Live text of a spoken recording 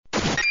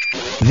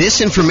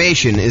This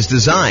information is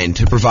designed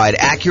to provide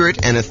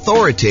accurate and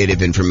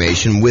authoritative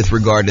information with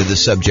regard to the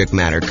subject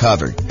matter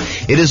covered.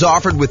 It is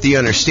offered with the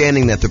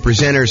understanding that the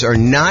presenters are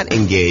not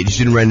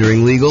engaged in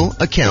rendering legal,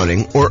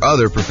 accounting, or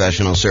other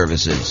professional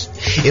services.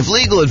 If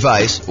legal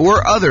advice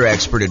or other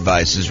expert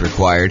advice is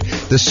required,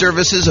 the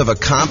services of a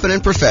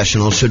competent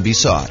professional should be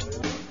sought.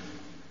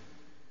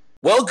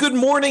 Well, good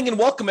morning and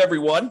welcome,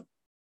 everyone.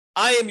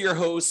 I am your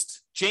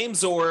host,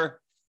 James Orr,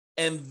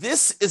 and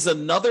this is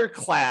another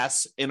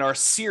class in our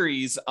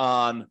series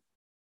on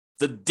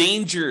the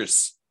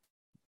dangers,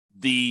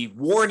 the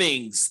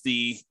warnings,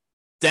 the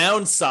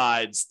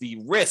downsides,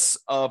 the risks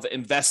of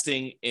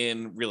investing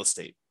in real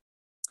estate.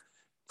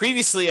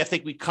 Previously, I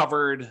think we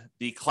covered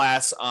the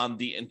class on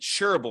the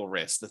insurable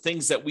risk, the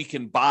things that we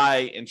can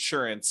buy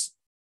insurance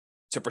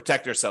to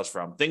protect ourselves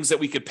from, things that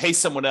we could pay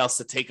someone else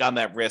to take on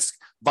that risk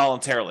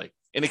voluntarily.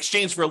 In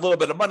exchange for a little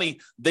bit of money,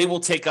 they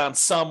will take on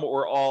some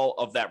or all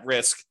of that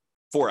risk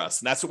for us.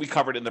 And that's what we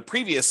covered in the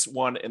previous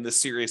one in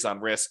this series on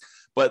risk.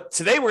 But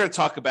today we're going to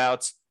talk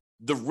about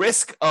the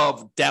risk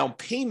of down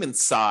payment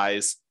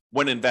size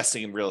when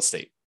investing in real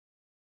estate.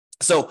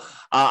 So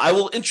I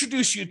will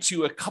introduce you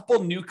to a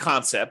couple new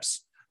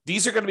concepts.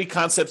 These are going to be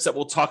concepts that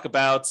we'll talk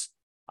about.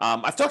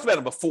 I've talked about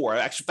them before.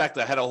 Actually, in fact,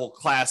 I had a whole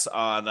class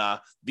on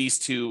these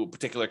two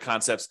particular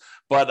concepts,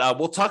 but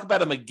we'll talk about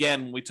them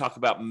again when we talk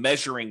about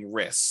measuring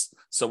risks.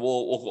 So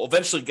we'll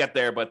eventually get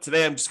there, but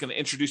today I'm just going to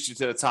introduce you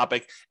to the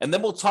topic, and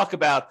then we'll talk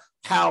about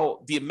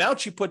how the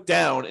amount you put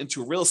down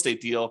into a real estate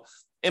deal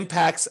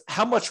impacts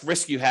how much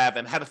risk you have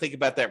and how to think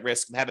about that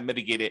risk and how to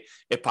mitigate it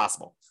if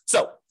possible.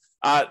 So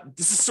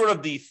this is sort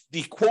of the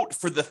quote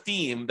for the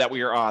theme that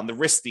we are on, the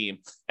risk theme,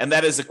 and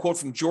that is a quote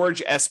from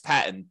George S.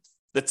 Patton.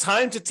 The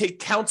time to take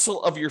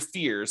counsel of your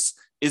fears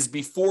is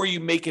before you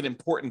make an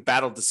important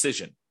battle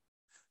decision.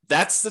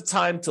 That's the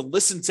time to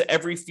listen to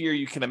every fear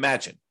you can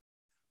imagine.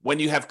 When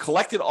you have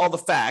collected all the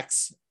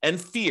facts and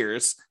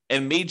fears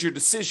and made your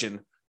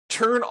decision,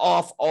 turn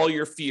off all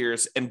your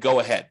fears and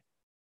go ahead.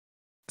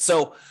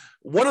 So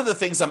one of the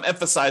things I'm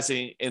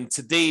emphasizing in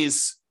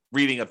today's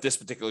reading of this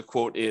particular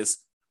quote is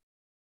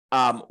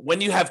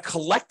when you have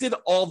collected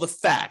all the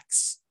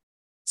facts.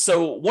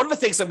 So one of the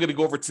things I'm going to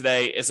go over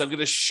today is I'm going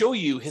to show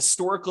you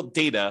historical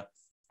data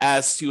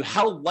as to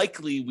how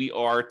likely we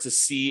are to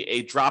see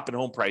a drop in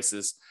home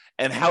prices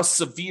and how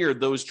severe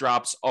those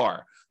drops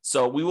are.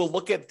 So we will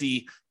look at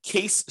the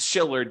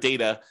Case-Shiller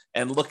data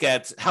and look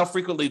at how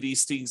frequently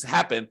these things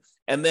happen.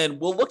 And then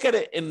we'll look at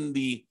it in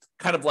the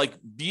kind of like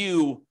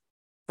view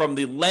from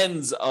the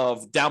lens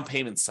of down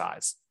payment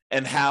size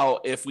and how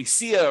if we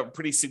see a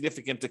pretty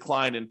significant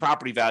decline in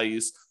property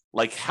values,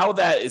 like how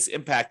that is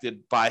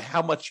impacted by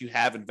how much you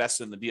have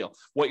invested in the deal,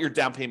 what your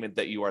down payment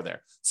that you are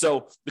there.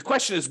 So the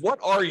question is, what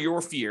are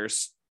your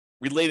fears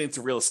relating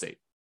to real estate?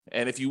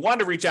 And if you want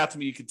to reach out to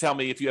me, you can tell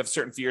me if you have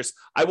certain fears.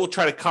 I will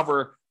try to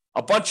cover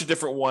a bunch of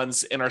different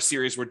ones in our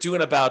series. We're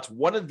doing about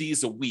one of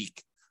these a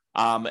week.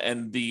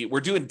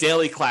 We're doing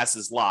daily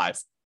classes live.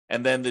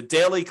 And then the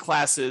daily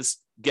classes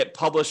get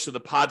published to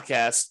the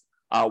podcast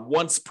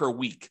once per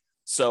week.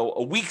 So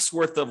a week's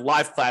worth of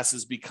live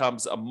classes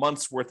becomes a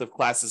month's worth of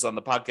classes on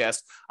the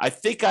podcast. I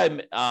think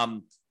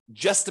I'm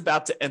just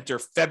about to enter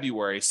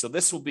February. So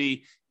this will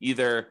be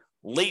either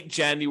late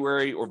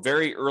January or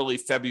very early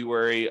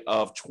February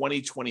of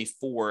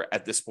 2024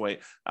 at this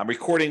point. I'm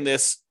recording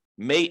this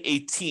May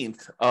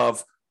 18th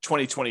of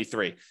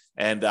 2023.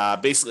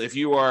 And basically, if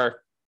you are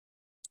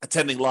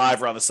attending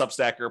live or on the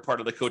Substack or part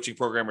of the coaching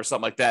program or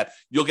something like that,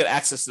 you'll get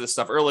access to this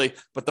stuff early,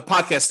 but the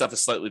podcast stuff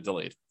is slightly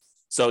delayed.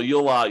 So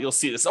you'll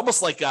see this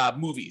almost like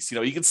movies.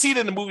 You can see it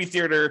in the movie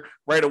theater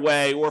right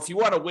away, or if you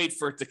want to wait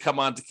for it to come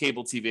on to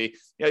cable TV,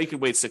 you can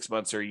wait 6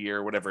 months or a year,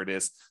 or whatever it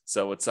is.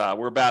 So it's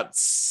we're about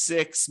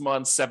 6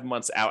 months, 7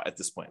 months out at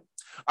this point.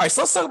 All right,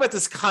 so let's talk about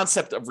this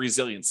concept of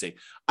resiliency.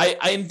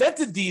 I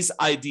invented these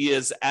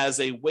ideas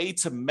as a way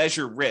to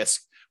measure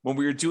risk when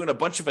we were doing a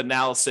bunch of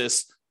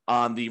analysis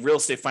on the real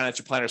estate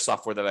financial planner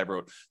software that I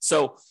wrote.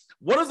 So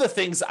one of the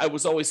things I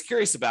was always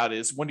curious about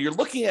is when you're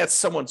looking at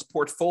someone's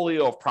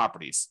portfolio of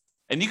properties,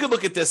 and you can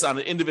look at this on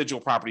an individual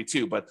property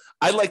too, but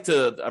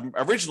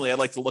originally I'd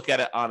like to look at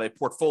it on a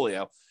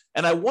portfolio.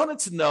 And I wanted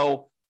to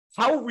know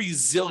how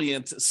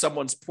resilient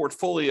someone's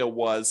portfolio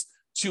was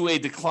to a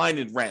decline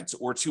in rent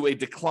or to a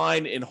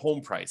decline in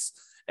home price.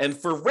 And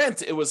for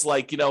rent, it was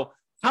like,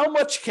 how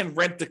much can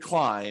rent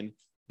decline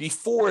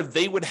before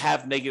they would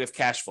have negative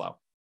cash flow?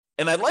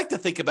 And I'd like to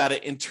think about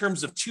it in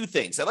terms of two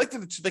things. I'd like to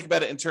think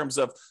about it in terms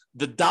of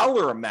the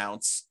dollar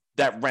amounts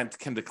that rent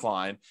can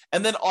decline,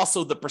 and then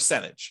also the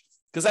percentage.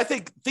 Because I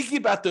think thinking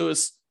about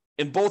those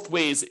in both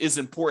ways is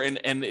important,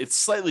 and it's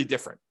slightly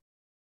different.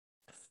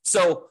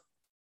 So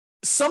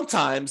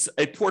sometimes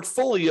a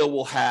portfolio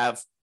will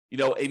have,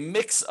 a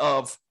mix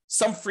of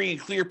some free and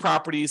clear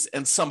properties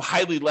and some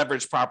highly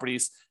leveraged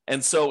properties.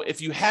 And so if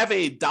you have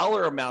a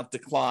dollar amount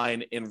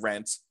decline in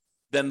rent,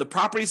 then the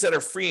properties that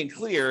are free and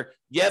clear,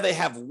 they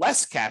have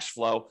less cash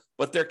flow,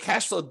 but their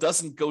cash flow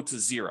doesn't go to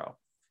zero.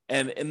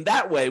 And in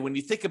that way, when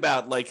you think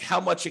about like how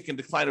much it can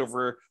decline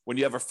over when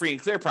you have a free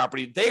and clear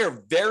property, they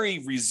are very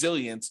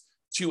resilient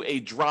to a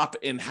drop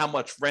in how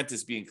much rent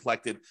is being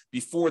collected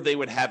before they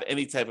would have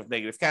any type of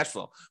negative cash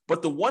flow.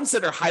 But the ones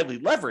that are highly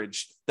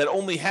leveraged that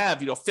only have,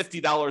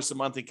 $50 a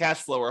month in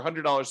cash flow or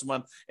 $100 a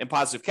month in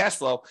positive cash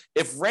flow,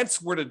 if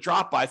rents were to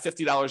drop by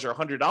 $50 or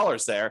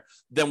 $100 there,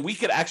 then we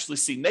could actually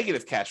see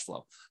negative cash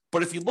flow.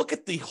 But if you look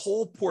at the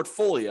whole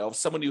portfolio of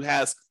someone who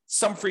has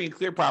some free and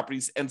clear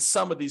properties and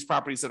some of these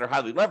properties that are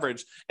highly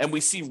leveraged, and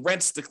we see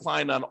rents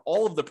decline on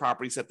all of the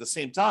properties at the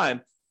same time,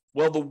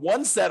 well, the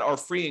ones that are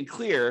free and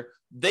clear,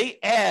 they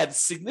add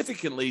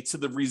significantly to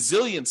the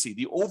resiliency,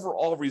 the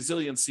overall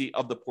resiliency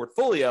of the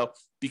portfolio,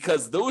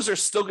 because those are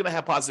still going to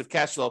have positive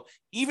cash flow,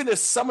 even if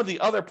some of the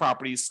other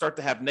properties start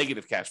to have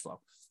negative cash flow.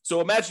 So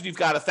imagine you've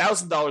got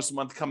 $1,000 a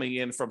month coming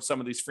in from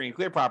some of these free and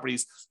clear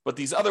properties, but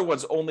these other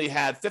ones only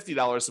had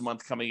 $50 a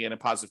month coming in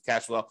positive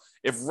cash flow.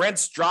 If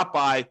rents drop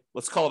by,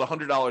 let's call it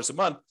 $100 a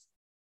month,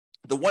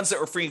 the ones that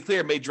were free and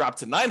clear may drop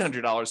to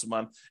 $900 a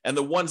month, and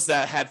the ones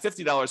that had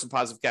 $50 in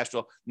positive cash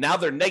flow, now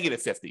they're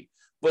negative 50.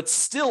 But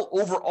still,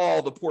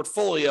 overall, the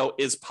portfolio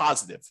is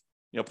positive,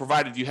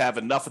 provided you have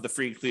enough of the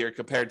free and clear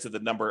compared to the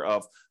number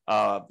of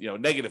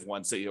negative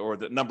ones or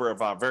the number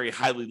of very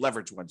highly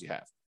leveraged ones you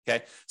have.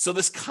 Okay, so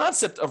this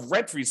concept of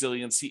rent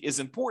resiliency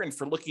is important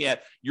for looking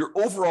at your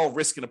overall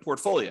risk in a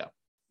portfolio.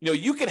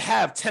 You could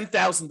have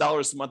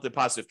 $10,000 a month in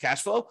positive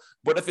cash flow,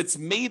 but if it's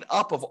made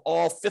up of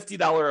all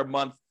 $50 a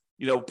month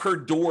per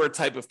door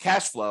type of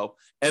cash flow,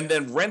 and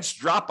then rents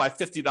drop by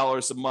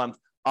 $50 a month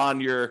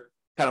on your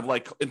kind of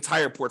like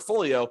entire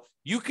portfolio,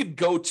 you could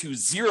go to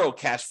zero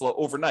cash flow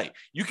overnight.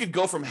 You could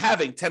go from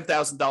having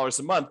 $10,000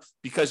 a month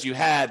because you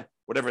had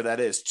whatever that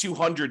is,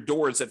 200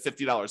 doors at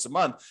 $50 a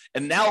month.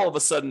 And now all of a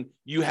sudden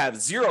you have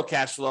zero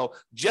cash flow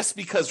just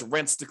because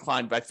rents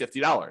declined by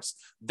 $50.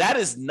 That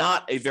is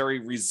not a very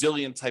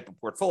resilient type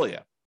of portfolio.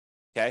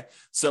 Okay.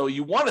 So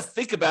you want to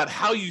think about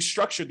how you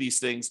structure these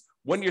things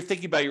when you're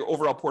thinking about your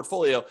overall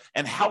portfolio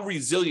and how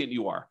resilient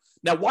you are.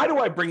 Now, why do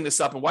I bring this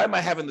up and why am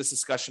I having this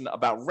discussion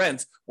about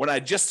rent when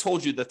I just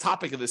told you the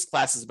topic of this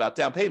class is about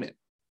down payment?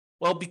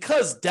 Well,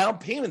 because down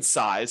payment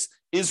size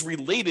is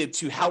related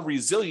to how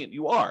resilient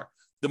you are.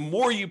 The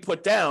more you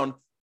put down,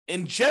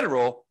 in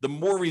general, the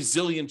more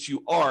resilient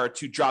you are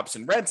to drops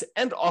in rent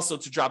and also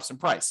to drops in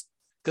price.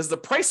 Because the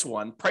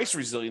price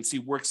resiliency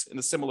works in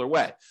a similar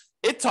way.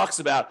 It talks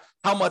about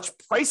how much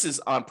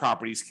prices on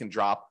properties can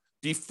drop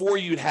before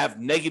you'd have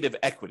negative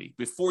equity,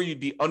 before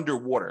you'd be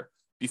underwater,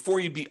 before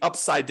you'd be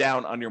upside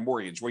down on your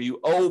mortgage, where you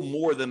owe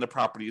more than the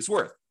property is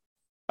worth.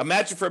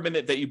 Imagine for a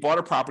minute that you bought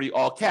a property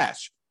all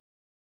cash.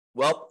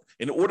 Well,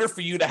 in order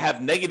for you to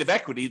have negative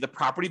equity, the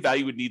property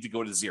value would need to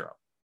go to zero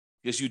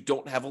because you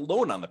don't have a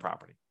loan on the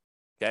property.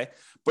 Okay.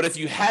 But if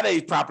you had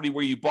a property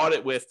where you bought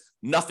it with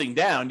nothing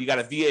down, you got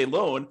a VA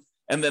loan,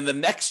 and then the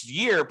next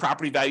year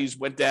property values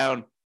went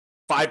down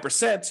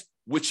 5%,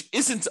 which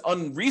isn't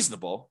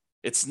unreasonable.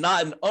 It's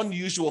not an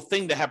unusual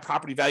thing to have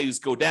property values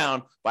go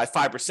down by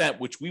 5%,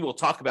 which we will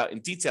talk about in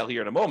detail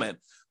here in a moment.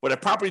 But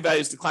if property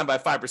values decline by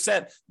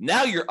 5%,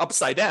 now you're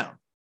upside down.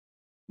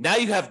 Now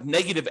you have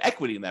negative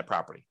equity in that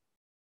property,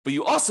 but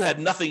you also had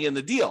nothing in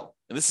the deal.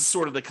 And this is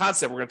sort of the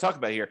concept we're going to talk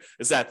about here,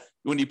 is that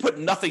when you put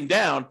nothing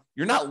down,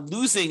 you're not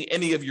losing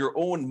any of your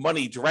own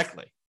money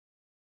directly,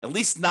 at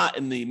least not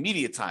in the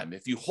immediate time.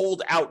 If you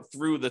hold out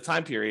through the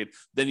time period,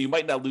 then you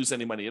might not lose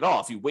any money at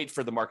all if you wait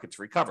for the market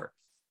to recover.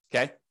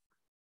 Okay.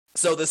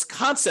 So this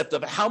concept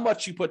of how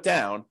much you put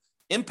down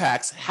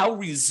impacts how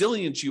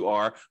resilient you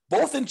are,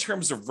 both in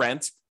terms of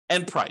rent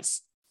and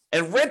price.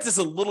 And rent is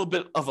a little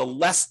bit of a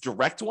less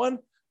direct one,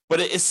 but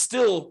it is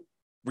still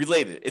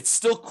related. It's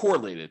still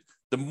correlated.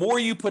 The more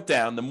you put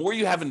down, the more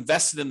you have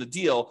invested in the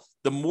deal,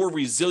 the more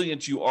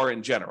resilient you are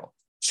in general.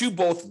 To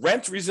both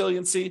rent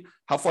resiliency,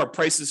 how far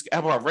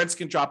rents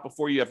can drop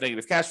before you have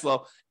negative cash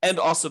flow, and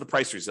also the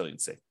price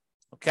resiliency.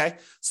 Okay,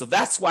 so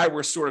that's why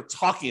we're sort of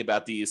talking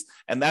about these,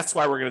 and that's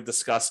why we're going to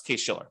discuss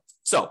Case-Shiller.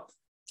 So,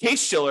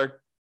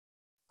 Case-Shiller,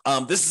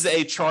 this is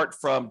a chart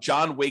from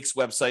John Wake's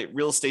website,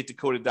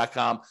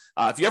 realestatedecoded.com.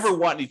 If you ever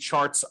want any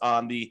charts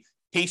on the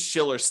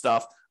Case-Shiller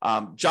stuff,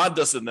 John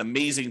does an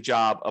amazing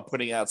job of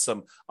putting out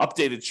some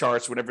updated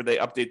charts whenever they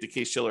update the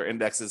Case-Shiller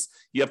indexes.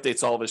 He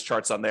updates all of his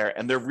charts on there,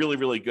 and they're really,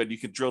 really good. You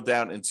can drill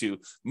down into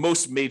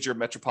most major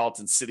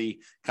metropolitan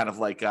city, kind of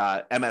like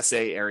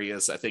MSA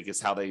areas, I think is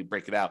how they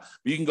break it out.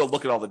 But you can go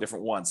look at all the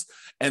different ones.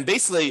 And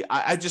basically,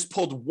 I just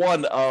pulled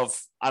one of,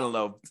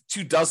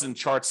 24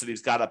 charts that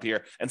he's got up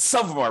here. And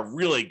some of them are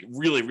really,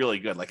 really, really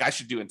good. Like I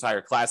should do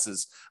entire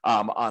classes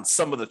on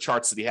some of the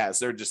charts that he has.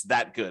 They're just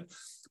that good.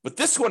 But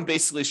this one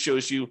basically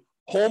shows you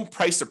home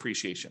price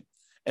appreciation.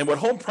 And what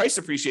home price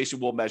appreciation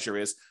will measure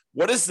is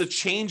what is the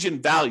change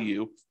in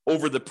value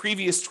over the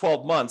previous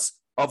 12 months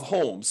of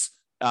homes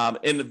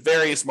in the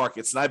various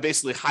markets. And I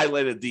basically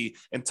highlighted the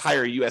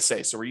entire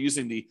USA. So we're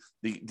using the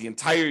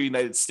entire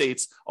United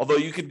States, although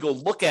you could go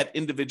look at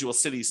individual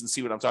cities and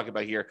see what I'm talking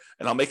about here.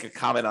 And I'll make a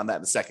comment on that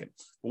in a second.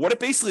 But what it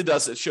basically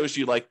does, it shows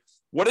you like,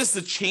 what is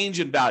the change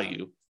in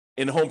value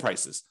in home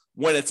prices.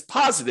 When it's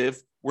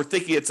positive, we're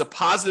thinking it's a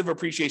positive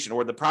appreciation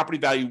or the property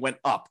value went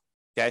up.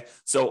 Okay.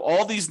 So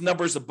all these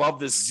numbers above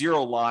this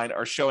zero line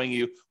are showing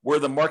you where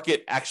the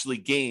market actually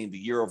gained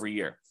year over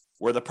year,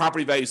 where the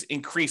property values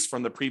increased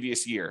from the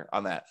previous year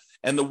on that.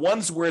 And the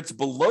ones where it's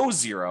below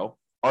zero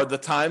are the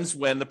times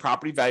when the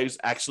property values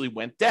actually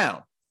went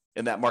down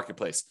in that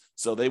marketplace.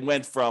 So they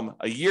went from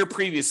a year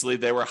previously,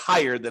 they were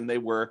higher than they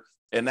were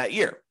in that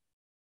year.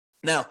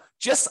 Now,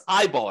 just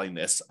eyeballing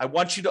this, I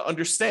want you to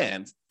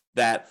understand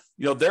that,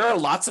 there are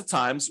lots of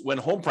times when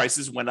home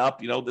prices went up,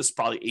 this is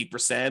probably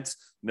 8%,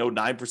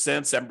 9%,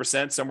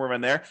 7%, somewhere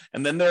in there.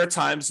 And then there are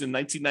times in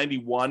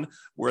 1991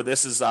 where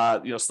this is,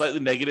 slightly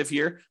negative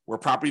here, where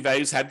property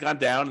values had gone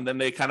down and then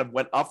they kind of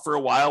went up for a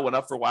while,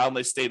 and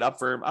they stayed up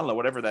for, I don't know,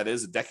 whatever that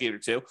is, a decade or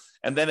two.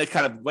 And then it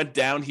kind of went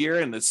down here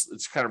and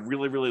it's kind of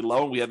really, really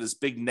low. And we had this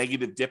big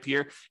negative dip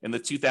here in the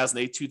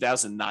 2008,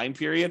 2009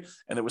 period.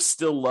 And it was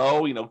still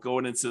low,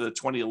 going into the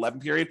 2011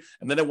 period.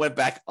 And then it went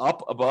back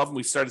up above and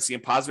we started seeing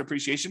positive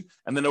appreciation.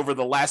 And then over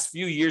the last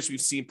few years,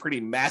 we've seen pretty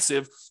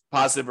massive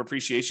positive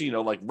appreciation,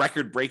 like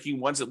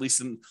record-breaking ones, at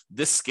least in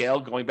this scale,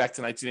 going back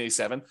to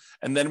 1987.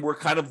 And then we're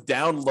kind of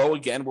down low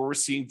again, where we're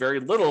seeing very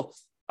little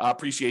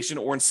appreciation,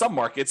 or in some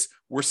markets,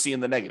 we're seeing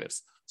the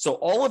negatives. So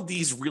all of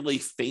these really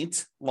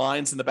faint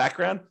lines in the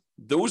background,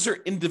 those are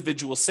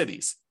individual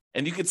cities.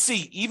 And you can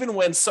see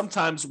even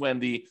sometimes when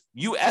the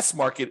U.S.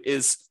 market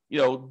is,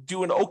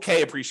 doing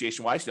okay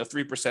appreciation-wise,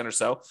 3% or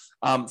so,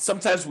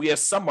 sometimes we have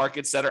some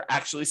markets that are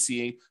actually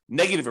seeing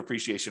negative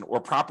appreciation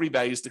or property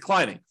values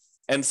declining.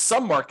 And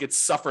some markets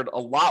suffered a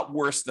lot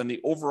worse than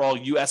the overall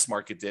U.S.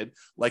 market did.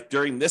 Like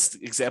during this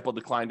example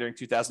decline during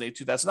 2008,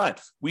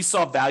 2009, we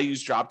saw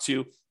values drop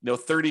to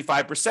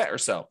 35% or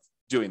so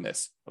doing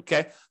this.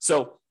 Okay,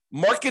 so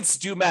markets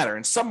do matter,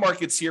 and some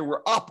markets here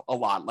were up a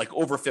lot, like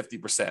over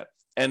 50%.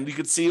 And you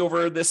could see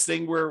over this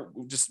thing where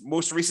just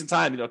most recent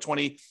time,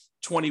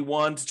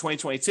 2021 to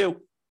 2022,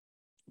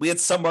 we had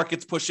some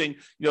markets pushing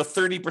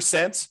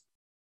 30%.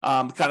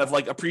 Kind of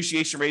like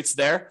appreciation rates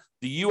there.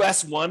 The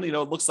U.S. one, it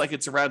looks like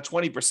it's around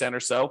 20% or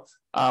so,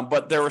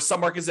 but there were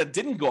some markets that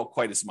didn't go up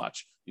quite as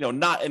much.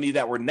 Not any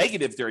that were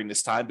negative during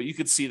this time, but you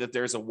could see that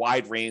there's a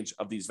wide range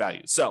of these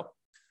values. So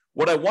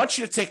what I want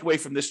you to take away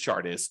from this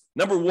chart is,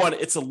 number one,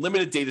 it's a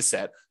limited data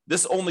set.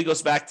 This only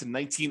goes back to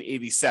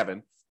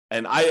 1987.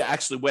 And I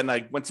actually, when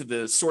I went to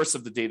the source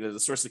of the data, the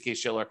source of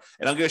Case-Shiller,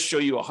 and I'm going to show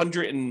you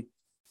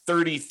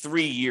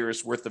 133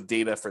 years worth of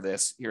data for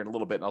this here in a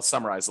little bit, and I'll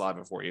summarize a lot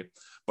of it for you.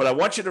 But I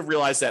want you to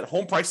realize that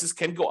home prices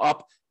can go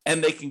up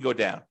and they can go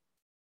down.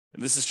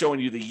 And this is showing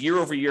you the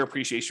year-over-year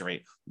appreciation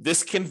rate.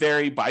 This can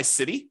vary by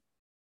city.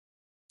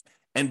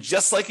 And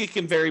just like it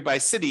can vary by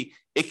city,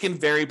 it can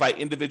vary by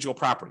individual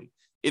property.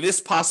 It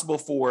is possible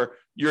for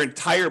your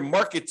entire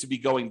market to be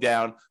going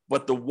down,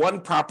 but the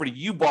one property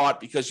you bought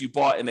because you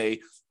bought in a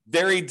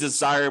very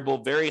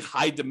desirable, very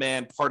high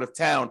demand part of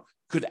town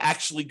could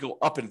actually go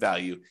up in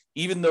value,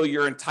 even though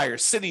your entire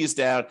city is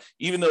down,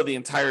 even though the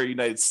entire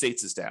United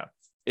States is down.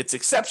 It's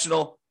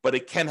exceptional, but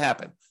it can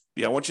happen.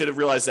 I want you to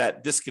realize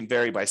that this can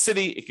vary by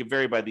city, it can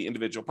vary by the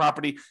individual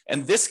property,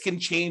 and this can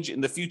change in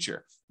the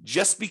future.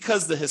 Just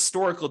because the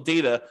historical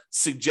data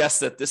suggests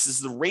that this is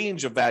the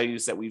range of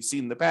values that we've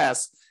seen in the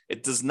past,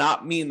 it does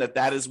not mean that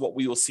that is what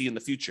we will see in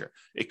the future.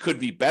 It could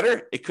be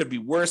better, it could be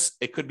worse,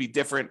 it could be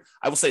different.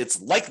 I will say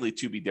it's likely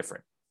to be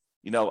different.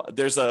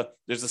 There's a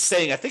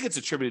saying, I think it's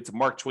attributed to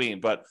Mark Twain,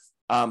 but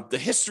the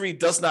history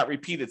does not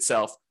repeat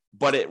itself,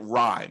 but it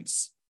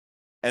rhymes.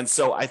 And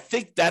so I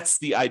think that's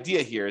the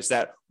idea here, is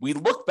that we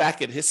look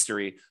back at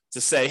history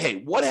to say,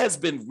 hey, what has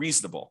been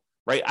reasonable,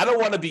 right? I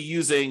don't want to be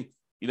using,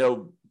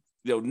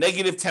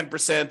 negative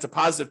 10% to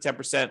positive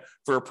 10%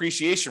 for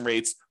appreciation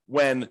rates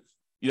when,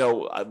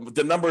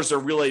 the numbers are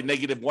really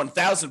negative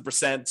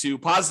 1,000% to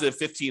positive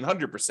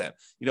 1,500%.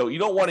 You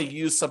don't want to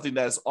use something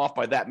that is off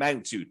by that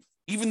magnitude.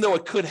 Even though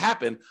it could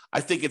happen,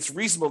 I think it's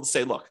reasonable to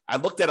say, look, I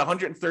looked at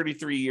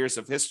 133 years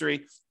of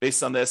history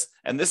based on this,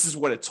 and this is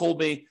what it told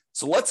me.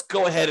 So let's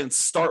go ahead and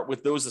start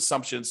with those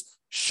assumptions.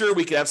 Sure,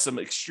 we could have some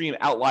extreme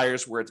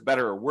outliers where it's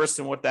better or worse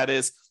than what that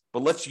is,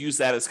 but let's use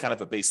that as kind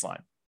of a baseline.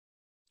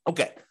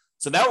 Okay,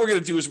 so now what we're going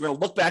to do is we're going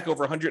to look back over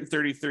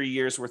 133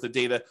 years worth of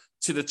data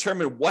to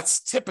determine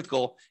what's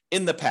typical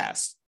in the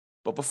past.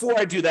 But before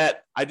I do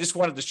that, I just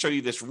wanted to show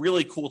you this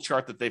really cool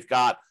chart that they've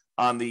got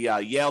on the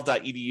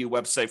Yale.edu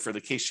website for the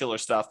Case-Shiller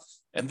stuff.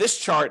 And this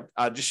chart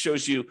just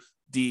shows you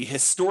the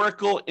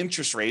historical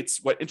interest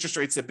rates, what interest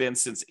rates have been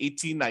since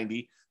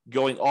 1890,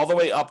 going all the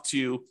way up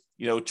to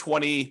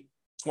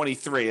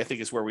 2023, I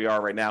think is where we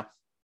are right now.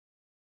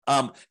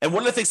 And one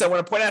of the things I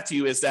want to point out to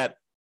you is that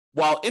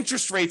while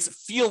interest rates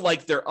feel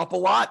like they're up a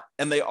lot,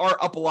 and they are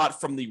up a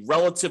lot from the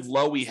relative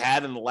low we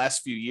had in the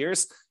last few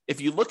years, if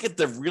you look at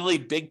the really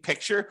big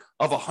picture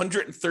of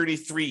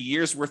 133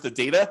 years worth of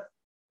data,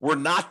 we're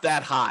not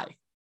that high.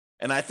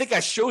 And I think I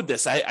showed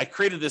this. I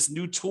created this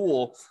new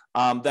tool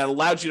that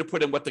allowed you to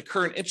put in what the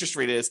current interest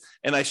rate is.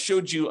 And I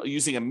showed you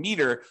using a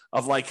meter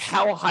of like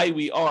how high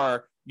we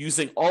are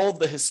using all of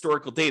the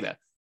historical data.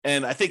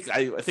 And I think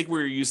we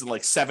were using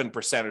like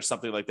 7% or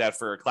something like that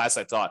for a class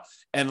I taught.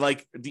 And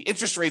like the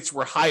interest rates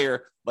were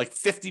higher like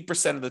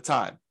 50% of the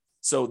time.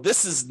 So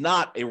this is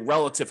not a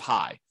relative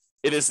high.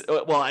 It is,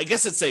 well, I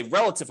guess it's a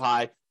relative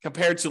high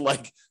compared to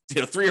like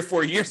 3 or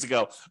 4 years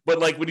ago. But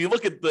like when you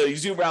look at you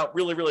zoom out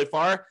really, really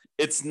far,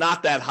 it's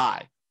not that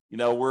high.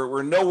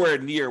 We're nowhere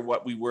near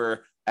what we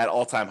were at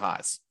all-time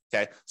highs.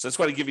 Okay. So I just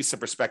want to give you some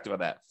perspective on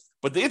that.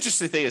 But the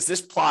interesting thing is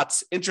this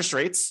plots interest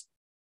rates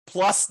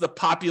plus the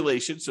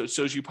population. So it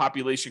shows you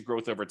population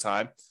growth over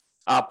time.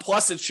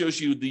 Plus it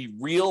shows you the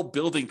real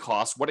building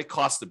costs, what it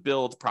costs to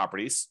build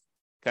properties.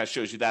 Kind of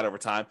shows you that over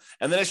time.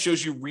 And then it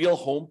shows you real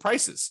home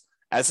prices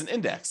as an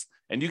index.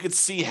 And you can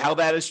see how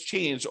that has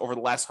changed over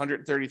the last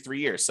 133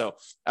 years. So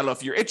I don't know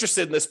if you're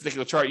interested in this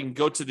particular chart, you can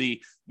go to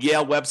the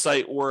Yale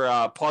website or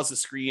pause the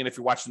screen if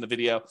you're watching the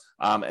video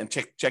and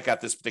check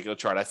out this particular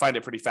chart. I find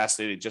it pretty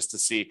fascinating just to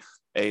see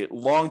a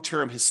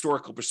long-term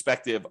historical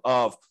perspective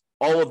of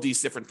all of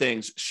these different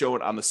things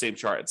shown on the same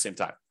chart at the same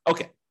time.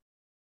 Okay.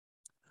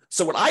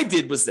 So what I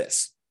did was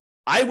this.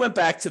 I went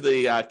back to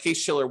the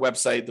Case-Shiller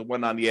website, the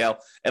one on Yale,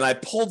 and I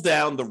pulled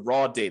down the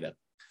raw data.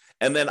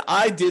 And then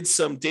I did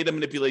some data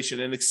manipulation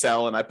in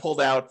Excel, and I pulled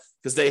out,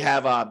 because they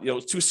have,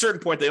 to a certain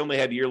point, they only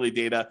had yearly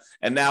data.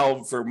 And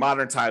now for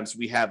modern times,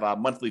 we have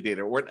monthly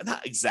data, or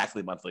not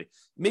exactly monthly.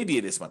 Maybe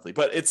it is monthly,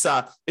 but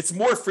it's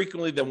more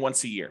frequently than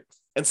once a year.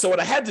 And so what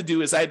I had to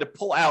do is I had to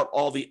pull out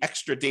all the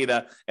extra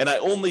data, and I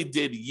only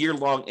did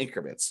year-long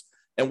increments.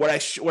 And what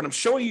I'm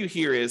showing you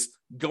here is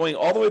going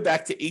all the way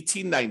back to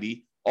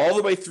 1890, all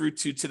the way through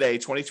to today,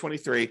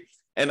 2023.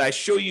 And I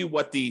show you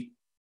what the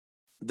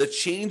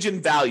change in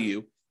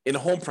value in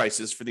home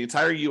prices for the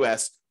entire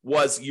US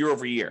was year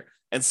over year.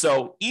 And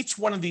so each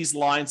one of these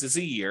lines is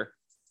a year.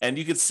 And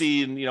you can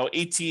see in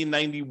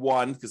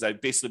 1891, because I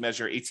basically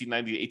measure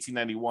 1890 to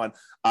 1891,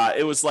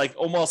 it was like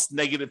almost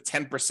negative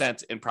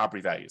 10% in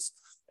property values.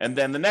 And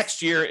then the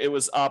next year it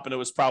was up, and it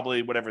was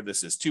probably whatever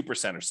this is,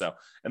 2% or so.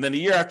 And then the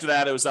year after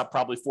that, it was up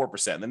probably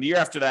 4%. And then the year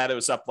after that, it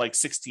was up like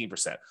 16%.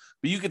 But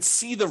you could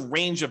see the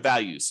range of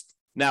values.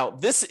 Now,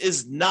 this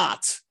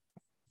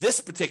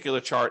particular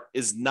chart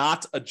is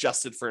not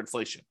adjusted for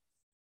inflation.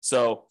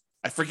 So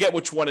I forget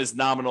which one is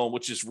nominal,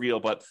 which is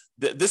real, but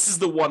this is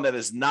the one that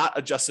is not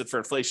adjusted for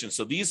inflation.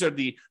 So these are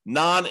the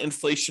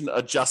non-inflation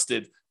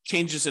adjusted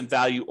changes in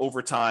value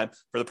over time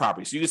for the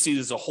property. So you can see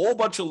there's a whole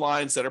bunch of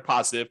lines that are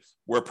positive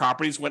where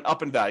properties went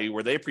up in value,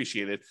 where they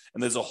appreciated,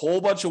 and there's a whole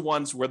bunch of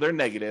ones where they're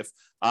negative,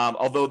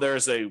 although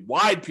there's a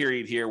wide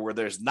period here where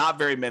there's not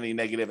very many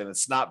negative, and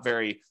it's not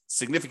very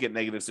significant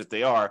negatives if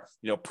they are.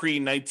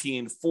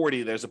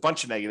 Pre-1940, there's a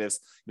bunch of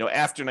negatives.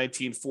 After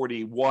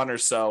 1941 or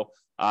so,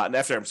 and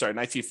after,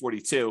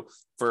 1942,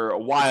 for a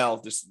while,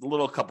 there's a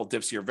little couple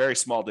dips here, very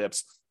small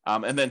dips.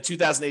 And then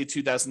 2008,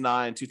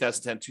 2009,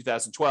 2010,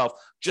 2012,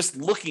 just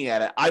looking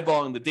at it,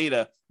 eyeballing the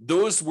data,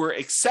 those were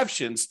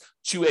exceptions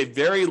to a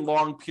very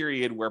long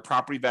period where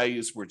property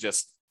values were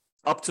just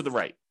up to the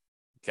right.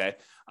 Okay.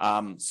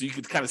 So you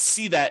could kind of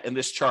see that in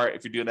this chart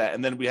if you're doing that.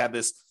 And then we have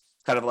this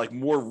kind of like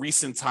more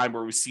recent time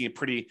where we see a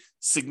pretty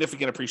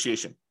significant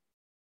appreciation.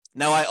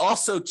 Now, I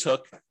also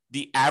took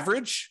the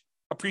average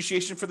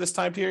appreciation for this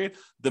time period,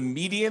 the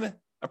median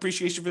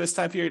appreciation for this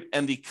time period,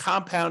 and the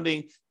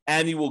compounding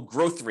annual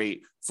growth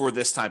rate for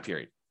this time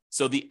period.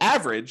 So the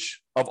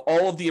average of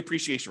all of the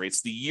appreciation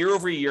rates, the year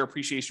over year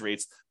appreciation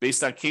rates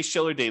based on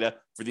Case-Shiller data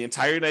for the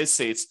entire United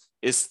States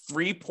is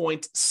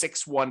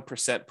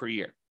 3.61% per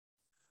year.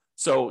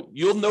 So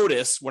you'll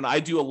notice when I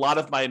do a lot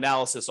of my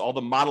analysis, all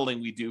the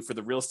modeling we do for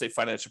the real estate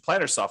financial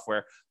planner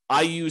software,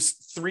 I use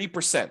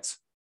 3%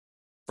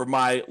 for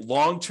my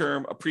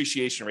long-term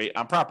appreciation rate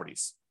on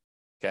properties.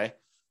 Okay.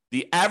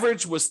 The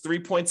average was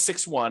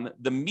 3.61.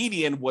 The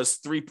median was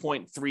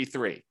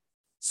 3.33.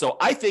 So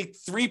I think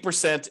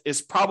 3%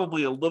 is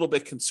probably a little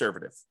bit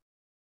conservative.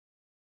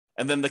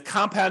 And then the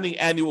compounding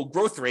annual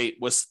growth rate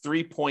was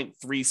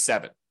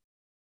 3.37.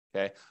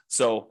 Okay.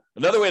 So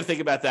another way to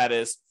think about that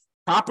is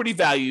property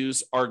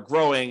values are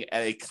growing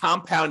at a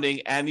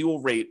compounding annual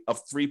rate of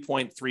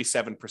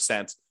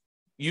 3.37%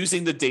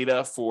 using the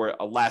data for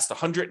the last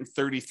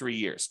 133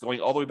 years, going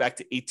all the way back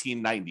to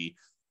 1890.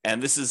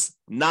 And this is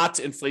not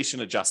inflation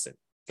adjusted.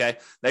 Okay.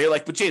 Now you're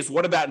like, but James,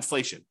 what about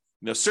inflation?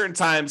 Certain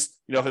times,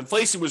 if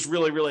inflation was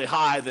really, really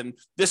high, then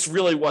this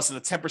really wasn't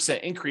a 10%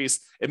 increase.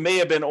 It may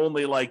have been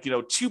only like,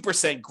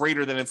 2%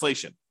 greater than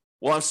inflation.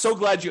 Well, I'm so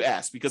glad you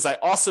asked, because I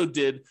also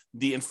did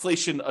the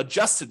inflation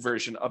adjusted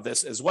version of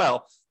this as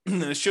well.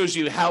 And it shows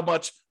you how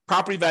much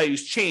property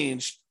values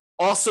changed,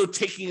 also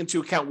taking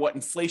into account what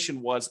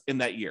inflation was in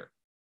that year.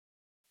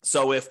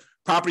 So if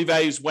property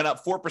values went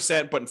up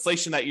 4%, but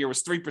inflation that year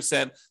was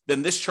 3%,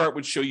 then this chart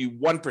would show you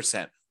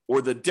 1%,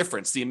 or the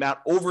difference, the amount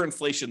over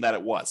inflation that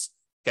it was.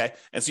 Okay.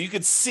 And so you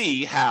could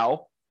see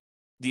how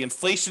the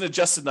inflation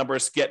adjusted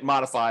numbers get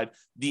modified.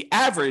 The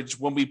average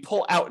when we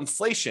pull out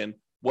inflation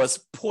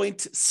was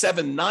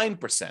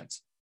 0.79%.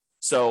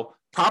 So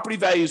property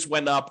values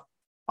went up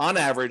on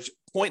average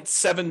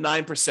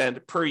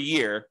 0.79% per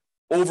year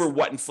over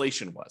what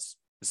inflation was.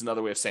 is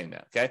another way of saying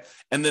that, okay?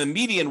 And then the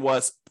median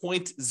was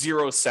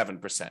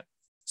 0.07%.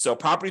 So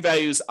property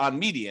values on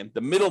median,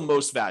 the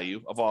middlemost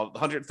value of all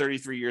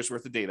 133 years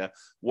worth of data,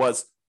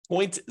 was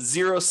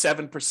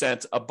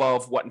 0.07%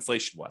 above what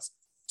inflation was.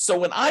 So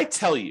when I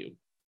tell you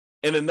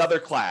in another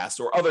class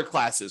or other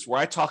classes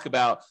where I talk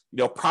about,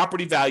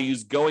 property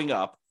values going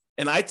up,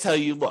 and I tell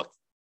you, look,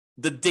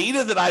 the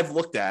data that I've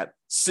looked at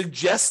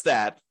suggests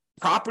that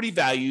property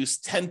values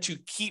tend to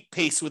keep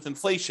pace with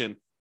inflation.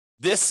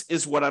 This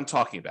is what I'm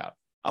talking about.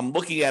 I'm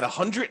looking at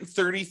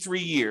 133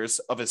 years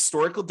of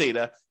historical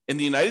data in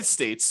the United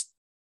States.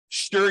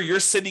 Sure, your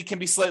city can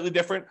be slightly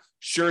different.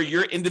 Sure,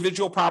 your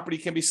individual property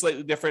can be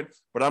slightly different.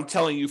 But I'm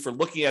telling you, for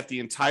looking at the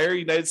entire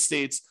United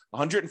States,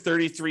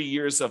 133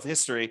 years of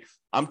history,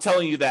 I'm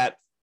telling you that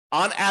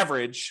on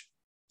average,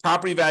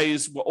 property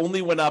values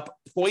only went up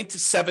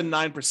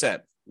 0.79%,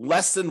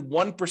 less than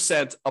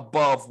 1%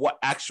 above what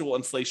actual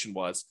inflation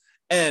was.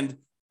 And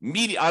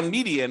on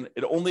median,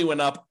 it only went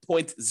up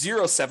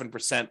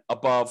 0.07%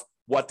 above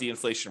what the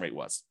inflation rate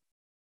was.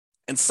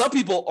 And some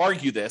people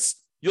argue this.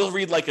 You'll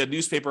read like a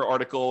newspaper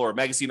article or a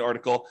magazine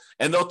article,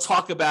 and they'll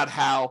talk about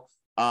how,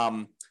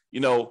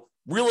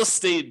 real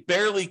estate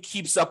barely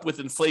keeps up with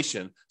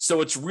inflation,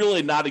 so it's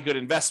really not a good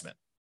investment.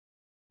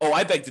 Oh,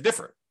 I beg to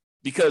differ,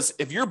 because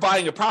if you're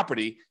buying a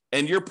property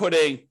and you're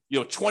putting,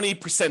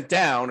 20%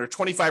 down or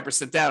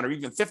 25% down or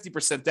even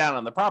 50% down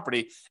on the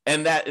property,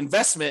 and that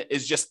investment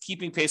is just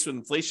keeping pace with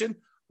inflation,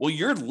 well,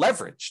 you're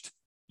leveraged.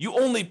 You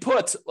only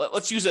put,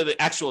 let's use an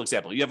actual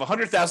example. You have a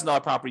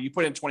 $100,000 property, you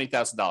put in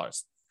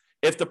 $20,000.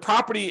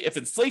 If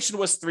inflation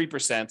was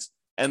 3%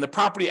 and the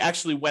property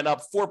actually went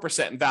up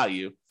 4% in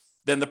value,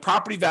 then the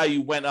property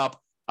value went up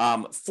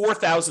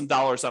 $4,000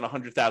 on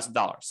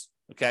 $100,000.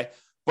 Okay.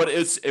 But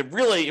it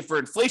really, for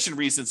inflation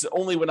reasons, it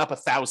only went up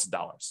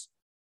 $1,000.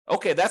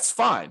 Okay. That's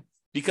fine,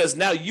 because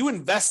now you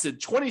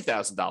invested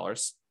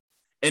 $20,000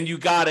 and you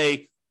got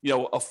a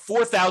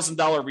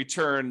 $4,000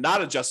 return,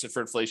 not adjusted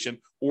for inflation,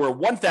 or a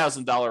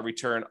 $1,000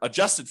 return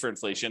adjusted for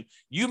inflation.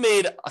 You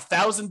made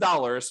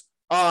 $1,000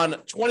 on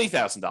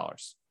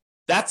 $20,000.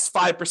 That's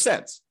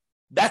 5%.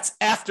 That's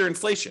after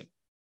inflation.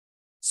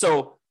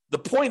 So the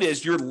point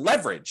is, you're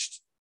leveraged.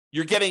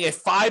 You're getting a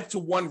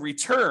 5-to-1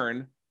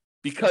 return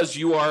because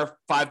you are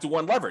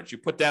 5-to-1 leverage. You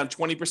put down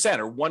 20%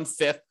 or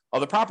 1/5 of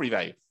the property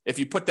value. If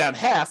you put down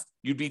half,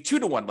 you'd be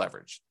 2-to-1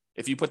 leverage.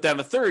 If you put down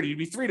a third, you'd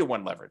be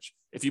 3-to-1 leverage.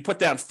 If you put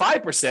down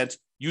 5%,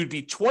 you'd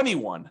be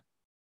 20-to-1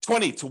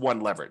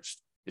 leveraged.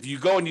 If you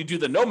go and you do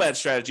the nomad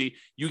strategy,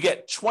 you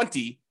get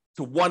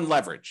 20-to-1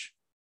 leverage.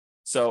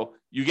 So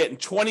you're getting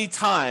 20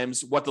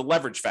 times what the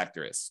leverage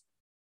factor is.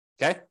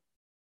 Okay.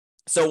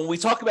 So when we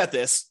talk about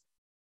this,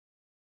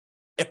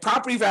 if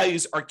property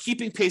values are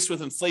keeping pace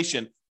with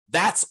inflation,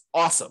 that's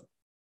awesome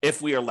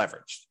if we are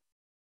leveraged,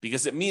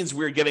 because it means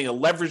we're getting a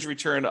leverage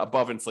return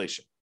above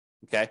inflation.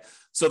 Okay.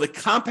 So the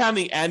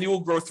compounding annual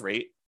growth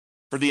rate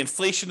for the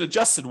inflation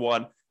adjusted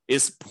one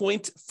is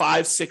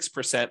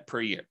 0.56%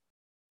 per year.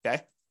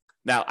 Okay.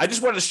 Now, I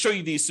just wanted to show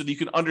you these so that you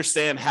can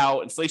understand how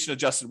inflation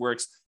adjusted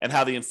works and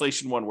how the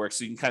inflation one works.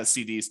 So you can kind of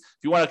see these. If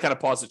you want to kind of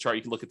pause the chart,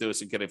 you can look at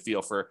those and get a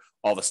feel for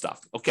all the stuff.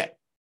 Okay.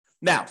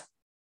 Now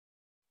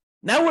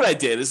what I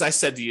did is I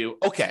said to you,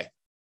 okay,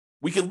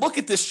 we can look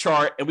at this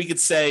chart and we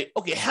could say,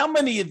 okay, how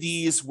many of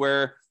these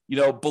were,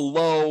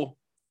 below,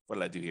 what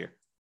did I do here?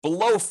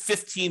 Below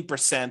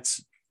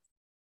 15%.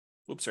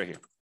 Whoops, right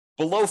here.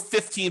 Below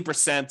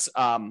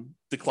 15%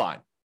 decline.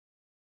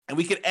 And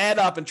we could add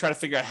up and try to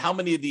figure out how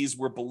many of these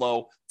were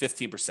below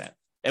 15%.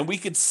 And we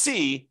could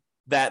see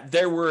that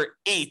there were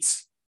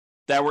 8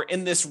 that were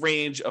in this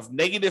range of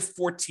negative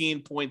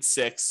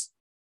 14.6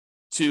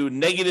 to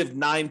negative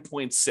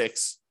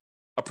 9.6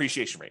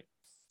 appreciation rate.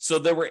 So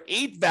there were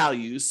 8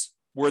 values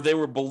where they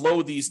were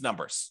below these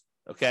numbers.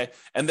 Okay.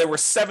 And there were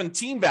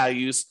 17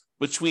 values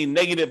between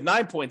negative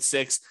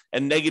 9.6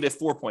 and negative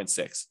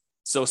 4.6.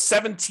 So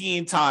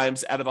 17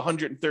 times out of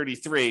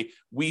 133,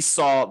 we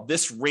saw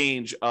this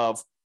range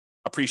of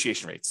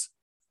appreciation rates.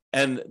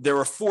 And there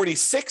were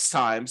 46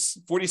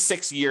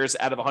 years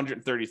out of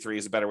 133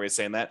 is a better way of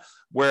saying that,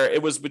 where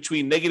it was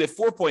between negative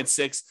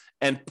 4.6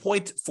 and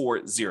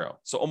 0.40.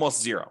 So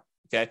almost zero.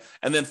 Okay.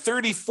 And then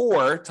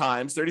 34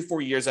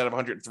 years out of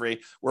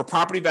 103, where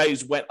property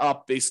values went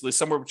up basically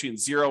somewhere between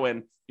 0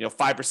 and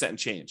 5% and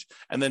change.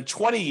 And then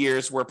 20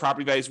 years where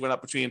property values went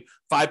up between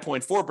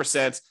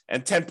 5.4%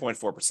 and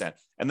 10.4%.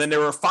 And then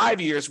there were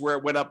 5 years where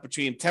it went up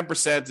between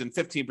 10% and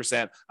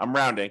 15%. I'm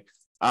rounding.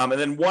 And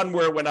then one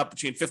where it went up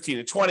between 15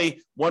 and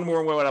 20, one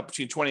where it went up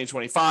between 20 and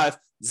 25,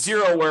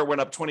 0 where it went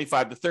up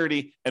 25 to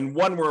 30, and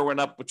one where it went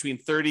up between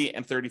 30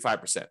 and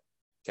 35%.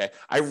 Okay.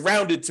 I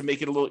rounded to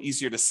make it a little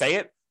easier to say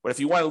it, but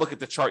if you want to look at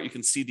the chart, you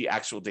can see the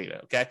actual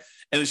data. Okay.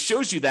 And it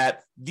shows you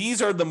that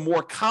these are the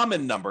more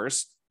common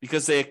numbers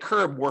because they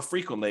occur more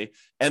frequently.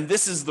 And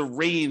this is the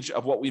range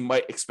of what we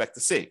might expect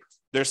to see.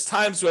 There's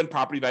times when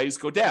property values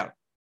go down,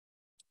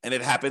 and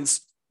it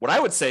happens, what I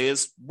would say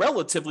is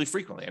relatively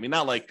frequently. I mean,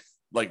 not like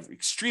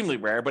extremely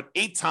rare, but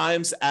 8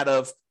 times out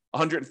of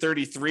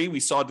 133, we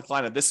saw a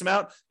decline of this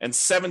amount, and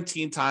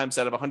 17 times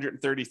out of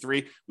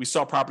 133, we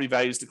saw property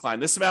values decline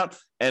this amount,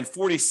 and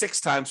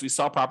 46 times we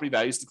saw property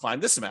values decline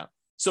this amount.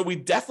 So we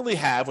definitely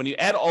have, when you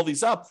add all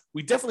these up,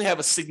 we definitely have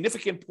a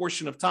significant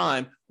portion of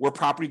time where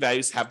property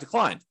values have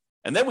declined.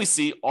 And then we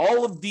see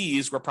all of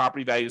these where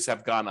property values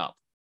have gone up.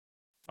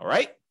 All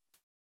right.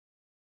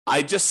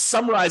 I just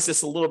summarized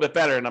this a little bit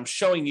better, and I'm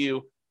showing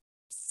you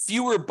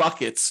fewer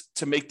buckets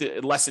to make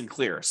the lesson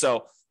clear.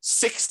 So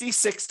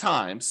 66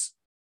 times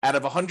out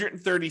of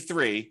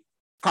 133,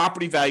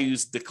 property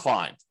values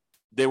declined.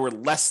 They were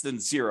less than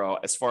zero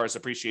as far as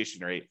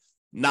appreciation rate,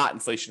 not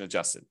inflation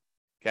adjusted.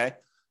 Okay.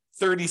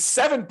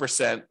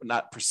 37%,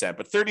 not percent,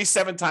 but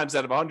 37 times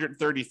out of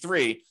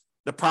 133,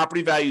 the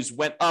property values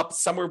went up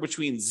somewhere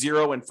between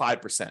 0 and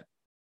 5%.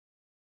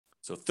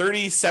 So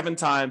 37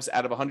 times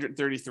out of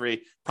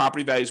 133,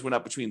 property values went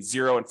up between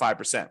 0 and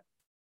 5%.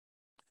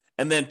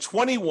 And then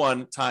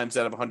 21 times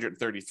out of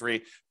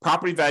 133,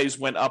 property values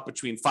went up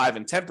between 5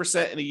 and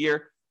 10% in a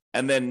year.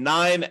 And then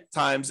 9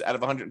 times out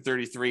of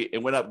 133,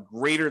 it went up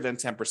greater than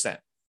 10%.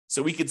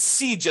 So we could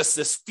see just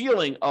this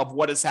feeling of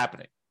what is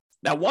happening.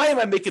 Now, why am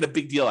I making a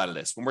big deal out of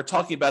this when we're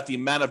talking about the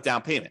amount of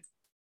down payment?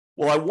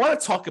 Well, I want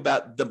to talk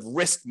about the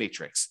risk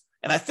matrix.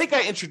 And I think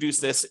I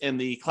introduced this in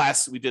the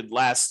class we did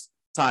last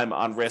time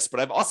on risk, but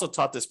I've also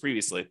taught this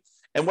previously.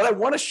 And what I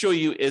want to show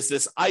you is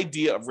this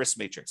idea of risk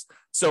matrix.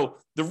 So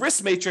the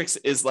risk matrix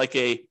is like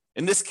in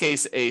this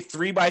case, a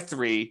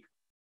 3x3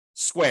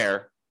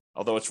 square,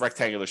 although it's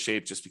rectangular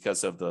shape just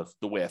because of the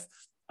width.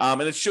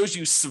 And it shows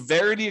you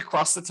severity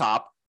across the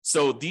top.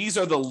 So these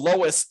are the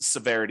lowest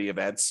severity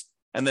events.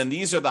 And then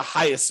these are the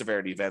highest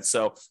severity events.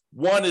 So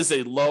one is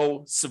a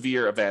low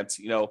severe event,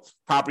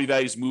 property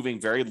values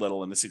moving very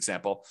little in this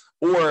example,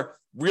 or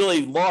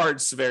really large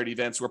severity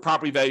events where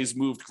property values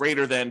moved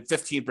greater than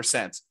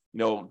 15%,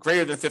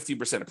 greater than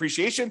 15%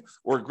 appreciation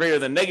or greater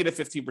than negative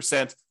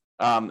 15%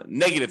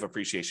 negative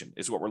appreciation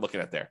is what we're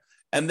looking at there.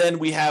 And then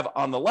we have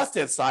on the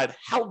left-hand side,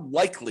 how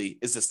likely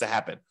is this to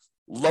happen?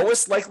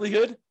 Lowest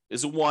likelihood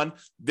is a 1,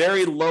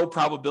 very low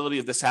probability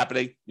of this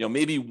happening,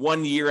 maybe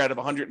 1 year out of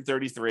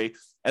 133.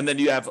 And then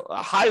you have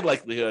a high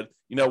likelihood,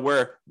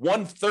 where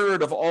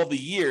 1/3 of all the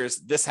years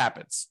this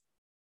happens.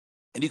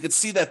 And you can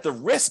see that the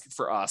risk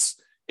for us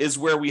is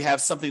where we have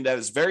something that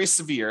is very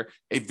severe,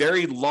 a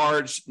very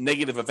large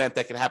negative event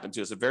that can happen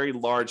to us, a very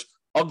large,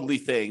 ugly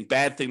thing,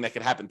 bad thing that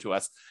can happen to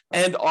us.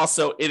 And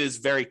also it is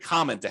very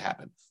common to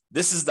happen.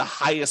 This is the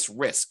highest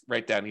risk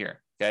right down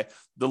here. Okay.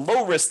 The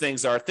low risk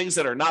things are things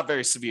that are not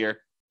very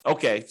severe.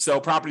 Okay,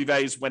 so property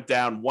values went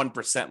down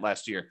 1%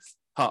 last year.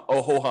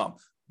 Oh, ho hum.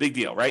 Big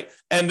deal, right?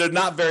 And they're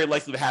not very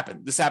likely to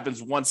happen. This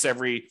happens once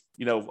every,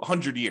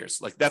 100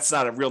 years. Like that's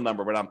not a real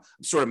number, but I'm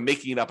sort of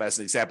making it up as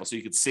an example. So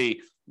you can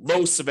see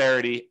low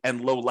severity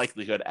and low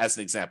likelihood as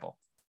an example.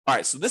 All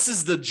right, so this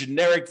is the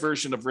generic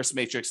version of risk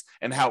matrix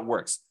and how it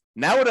works.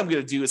 Now what I'm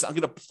going to do is I'm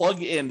going to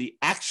plug in the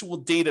actual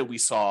data we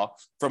saw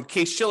from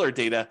Case-Shiller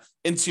data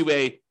into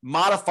a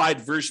modified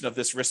version of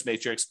this risk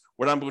matrix,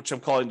 which I'm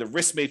calling the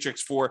risk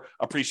matrix for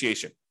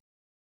appreciation.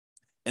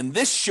 And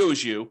this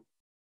shows you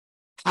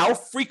how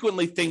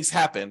frequently things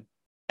happen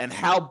and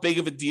how big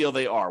of a deal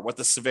they are, what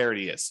the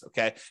severity is,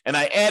 okay? And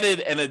I added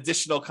an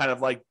additional kind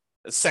of like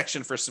a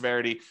section for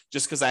severity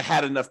just because I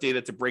had enough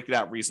data to break it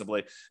out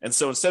reasonably. And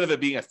so instead of it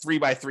being a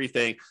 3x3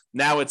 thing,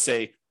 now it's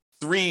a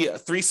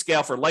three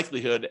scale for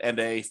likelihood and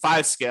a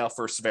 5 scale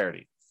for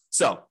severity.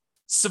 So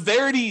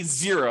severity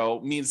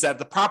 0 means that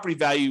the property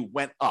value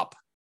went up,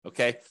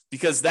 okay?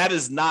 Because that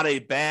is not a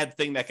bad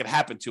thing that could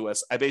happen to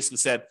us. I basically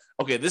said,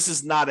 okay, this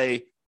is not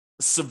a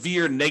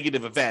severe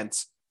negative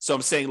event. So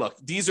I'm saying, look,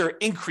 these are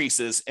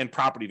increases in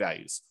property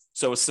values.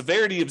 So a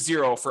severity of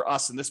 0 for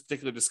us in this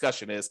particular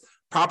discussion is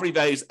property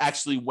values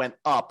actually went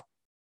up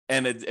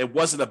and it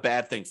wasn't a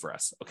bad thing for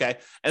us, okay?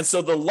 And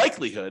so the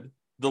likelihood,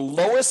 the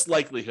lowest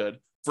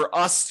likelihood for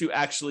us to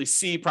actually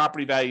see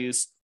property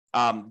values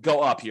go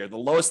up here, the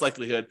lowest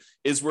likelihood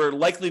is we're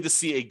likely to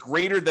see a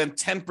greater than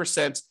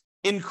 10%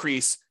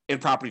 increase in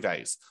property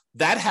values.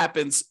 That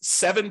happens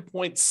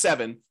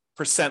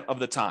 7.7% of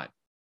the time.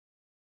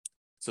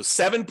 So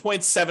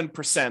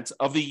 7.7%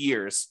 of the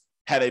years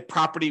had a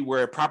property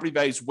where property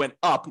values went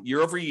up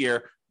year over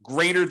year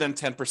greater than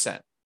 10%.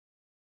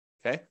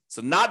 Okay,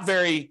 so not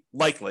very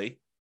likely,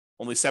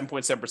 only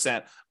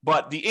 7.7%,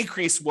 but the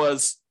increase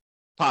was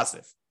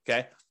positive.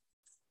 Okay.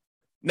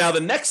 Now,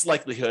 the next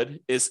likelihood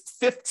is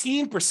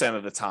 15%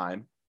 of the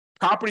time,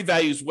 property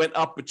values went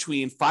up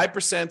between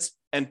 5%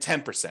 and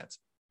 10%.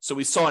 So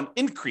we saw an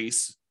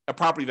increase of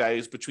property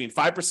values between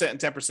 5% and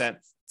 10%,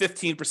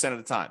 15% of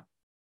the time.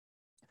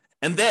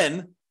 And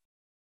then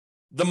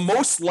the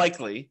most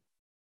likely,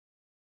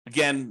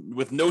 again,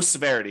 with no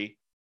severity,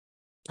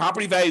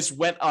 property values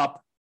went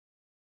up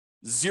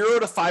 0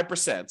 to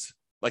 5%,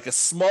 like a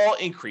small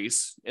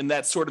increase in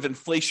that sort of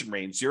inflation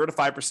range, 0 to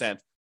 5%,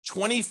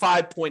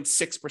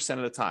 25.6%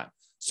 of the time.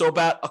 So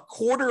about a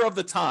quarter of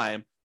the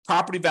time,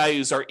 property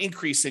values are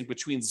increasing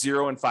between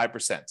 0 and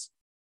 5%.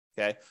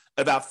 Okay.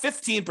 About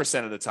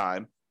 15% of the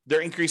time,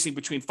 they're increasing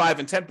between 5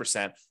 and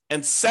 10%,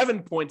 and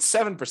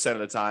 7.7% of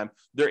the time,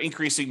 they're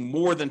increasing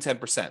more than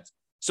 10%.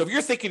 So if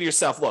you're thinking to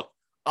yourself, look,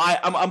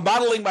 I'm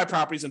modeling my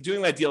properties, I'm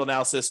doing my deal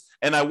analysis,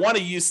 and I want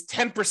to use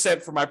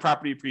 10% for my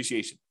property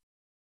appreciation.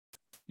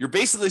 You're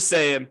basically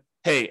saying,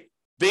 hey,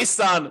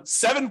 based on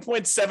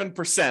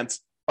 7.7%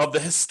 of the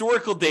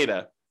historical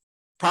data,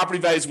 property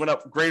values went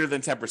up greater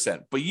than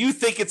 10%. But you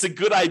think it's a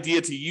good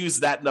idea to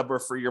use that number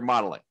for your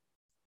modeling,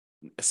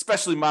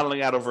 especially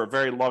modeling out over a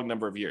very long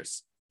number of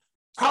years.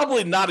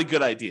 Probably not a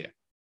good idea.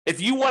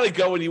 If you want to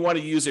go and you want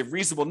to use a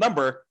reasonable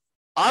number,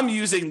 I'm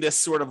using this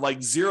sort of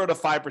like 0 to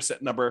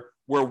 5% number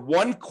where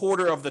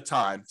 1/4 of the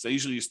time, so I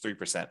usually use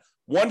 3%,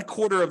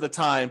 1/4 of the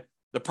time,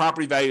 the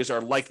property values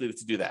are likely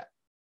to do that.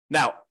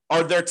 Now,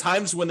 are there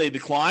times when they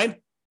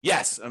decline?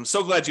 Yes. I'm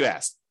so glad you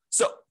asked.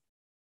 So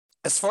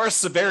as far as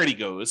severity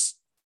goes,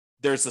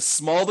 there's a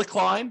small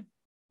decline,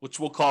 which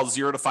we'll call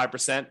 0 to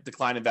 5%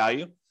 decline in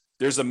value.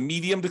 There's a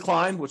medium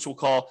decline, which we'll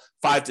call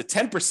 5 to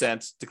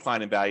 10%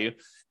 decline in value.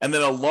 And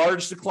then a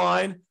large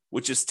decline,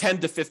 which is 10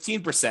 to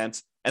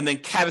 15%, and then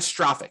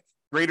catastrophic,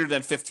 greater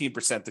than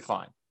 15%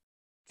 decline.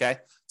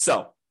 Okay.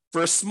 So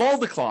for a small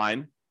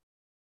decline,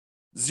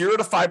 0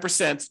 to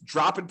 5%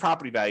 drop in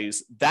property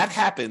values, that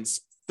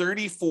happens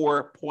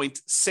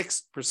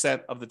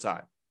 34.6% of the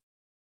time.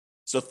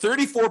 So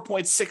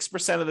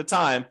 34.6% of the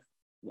time,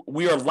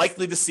 we are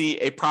likely to see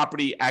a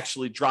property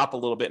actually drop a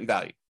little bit in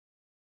value.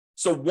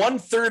 So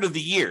 1/3 of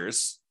the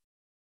years,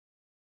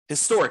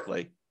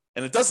 historically,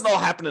 and it doesn't all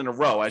happen in a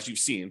row, as you've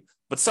seen,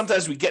 but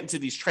sometimes we get into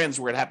these trends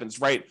where it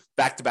happens right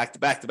back to back to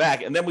back to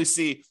back, and then we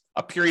see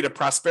a period of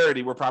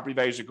prosperity where property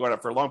values are going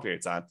up for a long period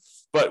of time.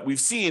 But we've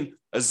seen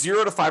a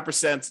 0 to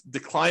 5%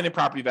 decline in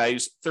property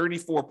values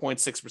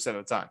 34.6%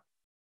 of the time.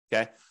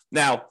 Okay.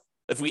 Now,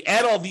 if we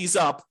add all these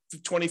up,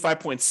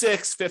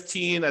 25.6,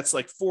 15, that's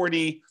like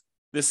 40.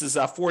 This is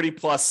 40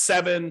 plus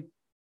 7.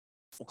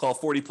 We'll call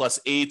 40 plus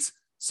 8.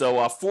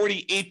 So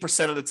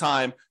 48% of the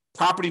time,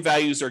 property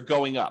values are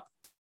going up.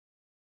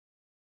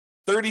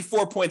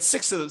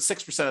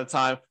 34.6% of the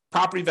time,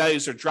 property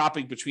values are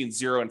dropping between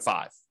 0 and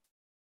 5.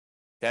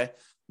 Okay.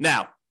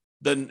 Now,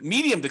 the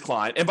medium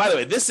decline, and by the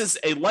way, this is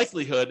a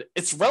likelihood,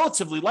 it's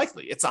relatively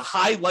likely. It's a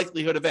high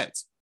likelihood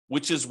event,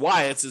 which is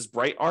why it's this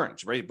bright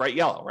orange, right? Bright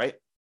yellow, right?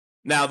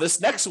 Now,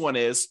 this next one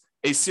is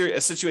a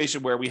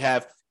situation where we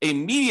have a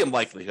medium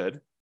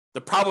likelihood.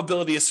 The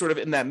probability is sort of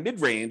in that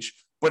mid-range,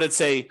 but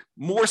it's a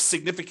more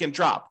significant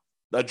drop,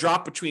 a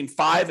drop between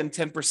 5 and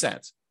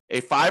 10%.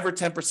 A 5 or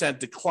 10%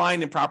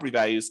 decline in property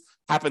values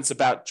happens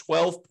about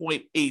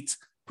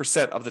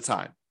 12.8% of the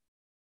time.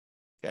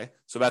 Okay,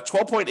 so about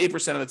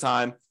 12.8% of the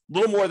time, a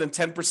little more than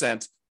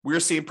 10%, we're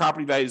seeing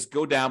property values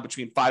go down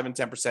between 5 and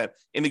 10%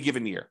 in a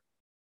given year.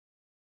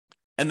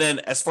 And then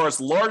as far as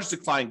large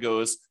decline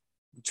goes,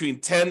 between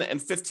 10 and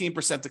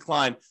 15%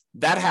 decline,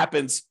 that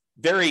happens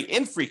very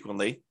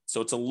infrequently.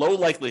 So it's a low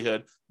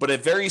likelihood, but a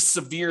very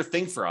severe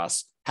thing for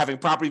us, having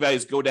property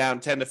values go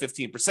down 10 to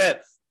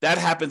 15%. That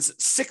happens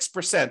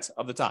 6%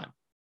 of the time.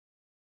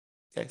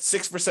 Okay,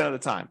 6% of the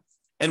time.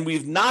 And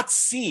we've not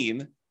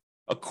seen,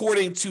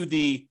 according to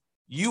the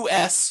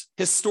US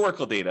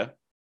historical data,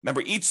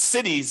 remember each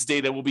city's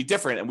data will be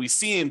different, and we've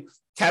seen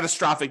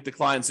catastrophic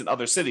declines in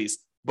other cities.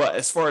 But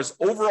as far as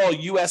overall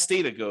US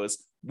data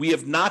goes, we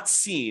have not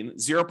seen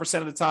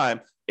 0% of the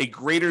time a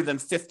greater than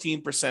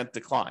 15%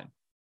 decline,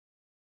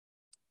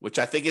 which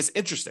I think is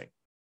interesting,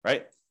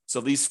 right?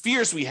 So these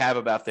fears we have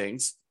about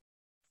things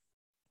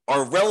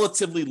are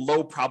relatively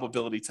low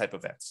probability type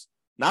events.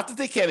 Not that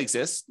they can't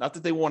exist, not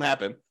that they won't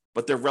happen,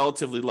 but they're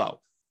relatively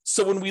low.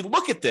 So when we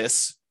look at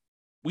this,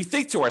 we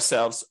think to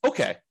ourselves,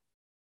 okay,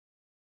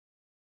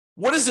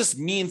 what does this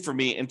mean for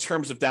me in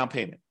terms of down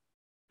payment?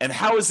 And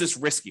how is this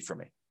risky for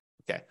me?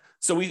 Okay,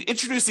 so we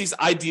introduce these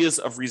ideas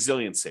of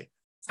resiliency.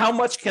 How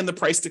much can the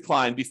price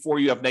decline before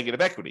you have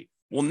negative equity?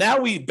 Well, now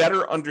we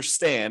better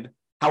understand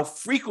how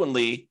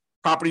frequently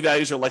property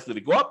values are likely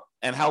to go up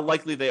and how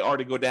likely they are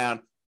to go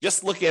down.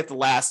 Just looking at the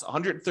last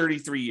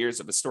 133 years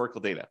of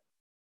historical data.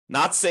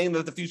 Not saying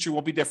that the future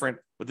will be different,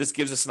 but this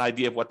gives us an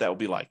idea of what that will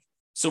be like.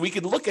 So we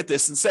could look at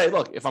this and say,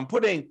 look, if I'm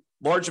putting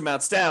large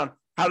amounts down,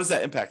 how does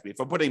that impact me? If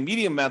I'm putting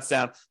medium amounts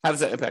down, how does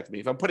that impact me?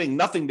 If I'm putting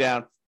nothing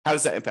down, how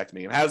does that impact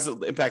me? And how does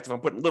it impact if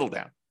I'm putting little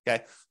down?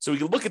 Okay, so we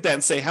can look at that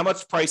and say, how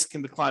much price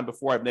can decline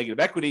before I have negative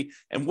equity?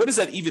 And what does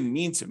that even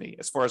mean to me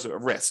as far as a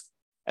risk?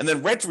 And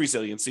then rent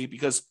resiliency,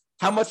 because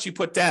how much you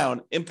put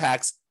down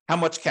impacts how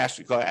much cash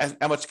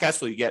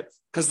flow you get,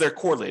 because they're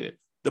correlated.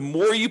 The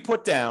more you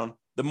put down,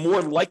 the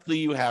more likely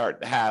you are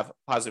to have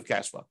positive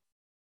cash flow.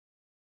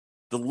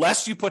 The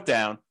less you put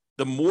down,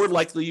 the more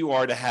likely you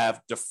are to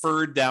have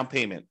deferred down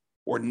payment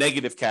or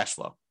negative cash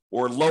flow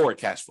or lower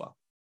cash flow.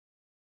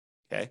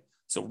 Okay,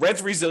 so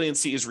rent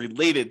resiliency is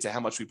related to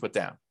how much we put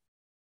down.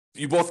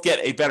 You both get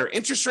a better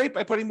interest rate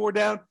by putting more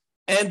down,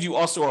 and you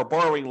also are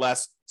borrowing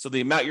less, so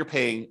the amount you're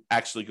paying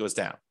actually goes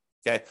down.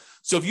 Okay,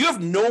 so if you have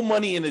no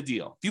money in a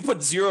deal, if you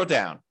put zero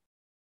down,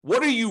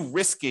 what are you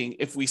risking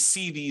if we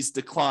see these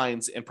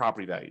declines in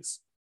property values?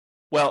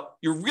 Well,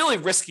 you're really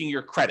risking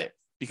your credit,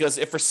 Because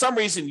if for some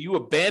reason you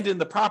abandon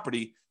the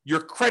property,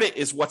 your credit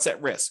is what's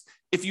at risk.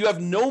 If you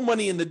have no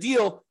money in the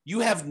deal,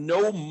 you have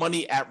no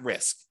money at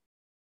risk.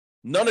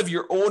 None of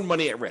your own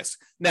money at risk.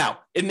 Now,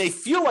 it may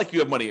feel like you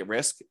have money at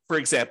risk. For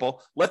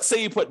example, let's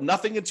say you put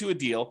nothing into a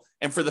deal,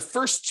 and for the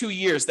first 2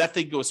 years, that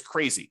thing goes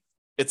crazy.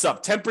 It's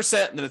up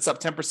 10%, and then it's up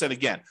 10%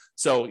 again.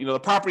 So, the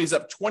property is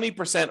up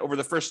 20% over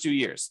the first 2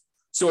 years.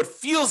 So it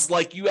feels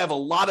like you have a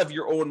lot of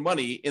your own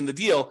money in the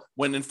deal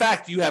when, in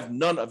fact, you have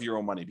none of your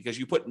own money because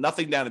you put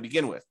nothing down to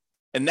begin with.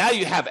 And now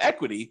you have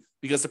equity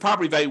because the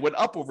property value went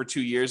up over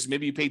 2 years.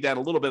 Maybe you paid down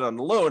a little bit on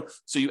the loan,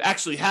 so you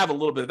actually have a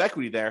little bit of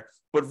equity there.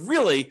 But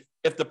really,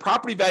 if the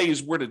property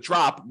values were to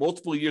drop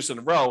multiple years in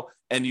a row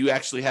and you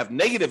actually have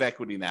negative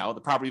equity now,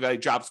 the property value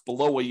drops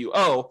below what you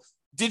owe,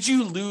 did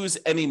you lose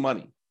any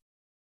money?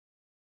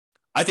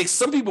 I think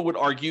some people would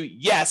argue,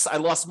 yes, I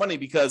lost money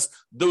because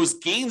those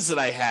gains that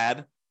I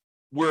had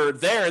were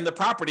there in the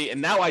property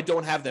and now I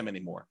don't have them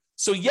anymore.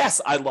 So yes,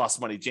 I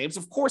lost money, James.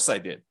 Of course I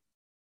did.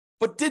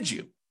 But did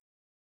you?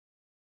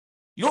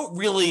 You don't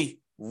really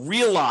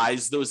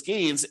realize those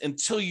gains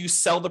until you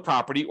sell the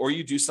property or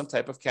you do some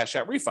type of cash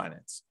out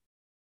refinance.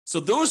 So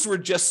those were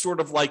just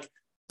sort of like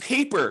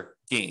paper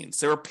gains.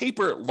 There were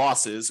paper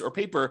losses or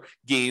paper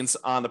gains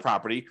on the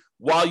property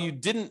while you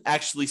didn't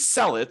actually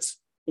sell it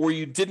or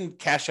you didn't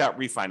cash out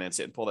refinance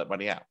it and pull that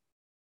money out.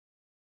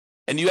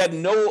 And you had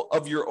no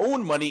of your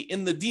own money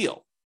in the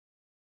deal.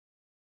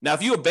 Now,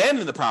 if you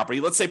abandon the property,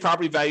 let's say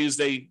property values,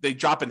 they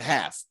drop in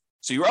half.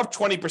 So you're up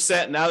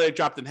 20%, now they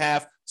dropped in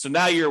half. So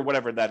now you're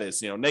whatever that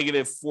is,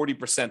 negative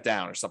 40%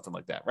 down or something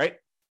like that, right?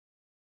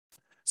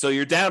 So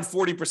you're down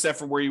 40%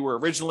 from where you were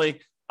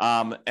originally.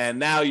 And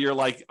now you're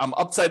like, I'm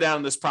upside down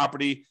in this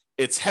property.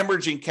 It's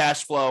hemorrhaging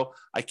cash flow.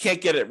 I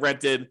can't get it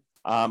rented.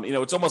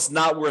 It's almost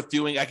not worth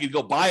doing. I could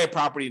go buy a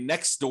property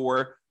next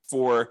door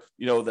for,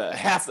 the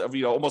half of,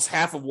 almost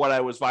half of what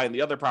I was buying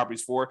the other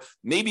properties for.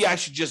 Maybe I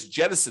should just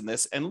jettison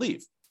this and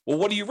leave. Well,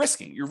 what are you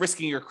risking? You're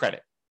risking your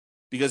credit.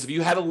 Because if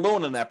you had a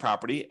loan on that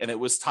property and it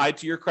was tied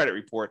to your credit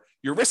report,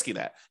 you're risking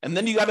that. And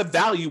then you got to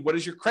value, what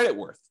is your credit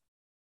worth?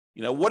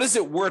 What is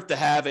it worth to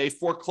have a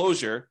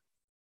foreclosure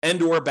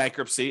and or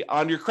bankruptcy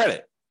on your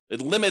credit?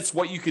 It limits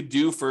what you could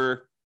do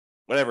for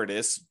whatever it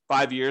is,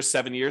 5 years,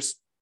 7 years,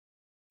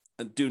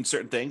 and doing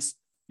certain things.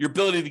 Your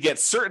ability to get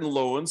certain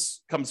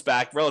loans comes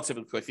back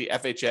relatively quickly.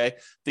 FHA, I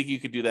think you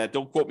could do that.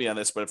 Don't quote me on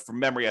this, but from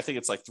memory, I think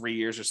it's like 3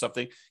 years or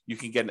something. You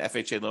can get an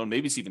FHA loan.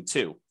 Maybe it's even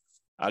 2.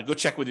 Go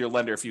check with your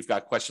lender if you've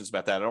got questions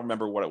about that. I don't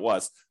remember what it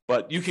was,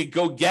 but you could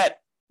go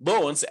get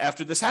loans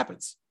after this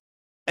happens.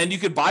 And you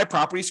could buy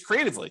properties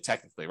creatively,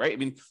 technically, right? I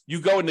mean, you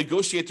go and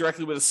negotiate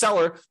directly with a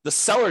seller. The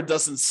seller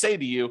doesn't say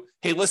to you,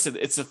 hey, listen,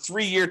 it's a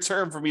 3-year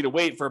term for me to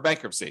wait for a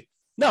bankruptcy.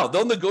 No,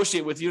 they'll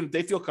negotiate with you and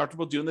they feel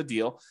comfortable doing the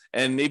deal.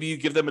 And maybe you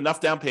give them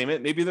enough down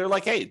payment. Maybe they're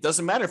like, hey, it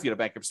doesn't matter if you had a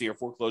bankruptcy or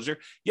foreclosure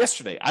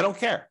yesterday. I don't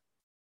care.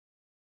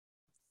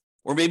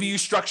 Or maybe you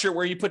structure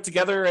where you put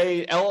together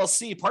a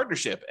LLC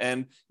partnership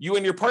and you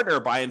and your partner are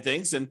buying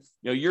things and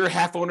you're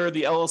half owner of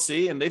the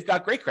LLC and they've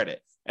got great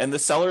credit and the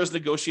seller is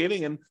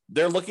negotiating and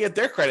they're looking at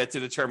their credit to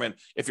determine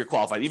if you're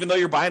qualified, even though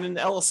you're buying an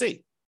LLC.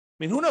 I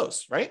mean, who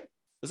knows, right?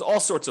 There's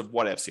all sorts of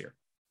what ifs here.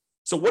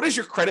 So what is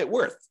your credit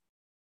worth?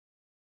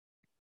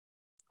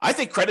 I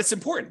think credit's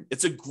important.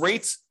 It's a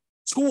great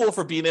tool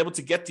for being able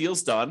to get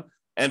deals done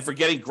and for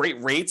getting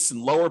great rates and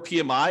lower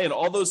PMI and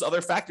all those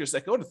other factors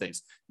that go to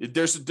things.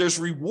 There's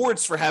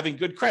rewards for having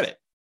good credit,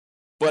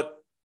 but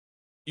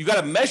you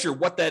got to measure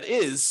what that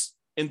is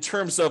in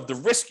terms of the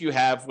risk you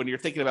have when you're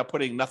thinking about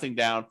putting nothing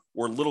down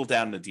or little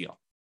down in the deal.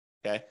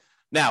 Okay.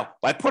 Now,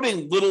 by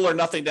putting little or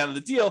nothing down in the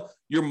deal,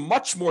 you're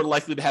much more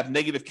likely to have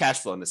negative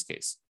cash flow in this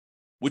case,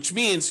 which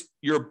means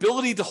your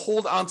ability to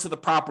hold onto the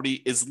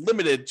property is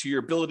limited to your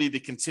ability to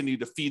continue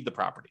to feed the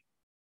property.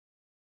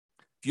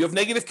 If you have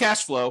negative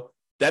cash flow,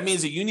 that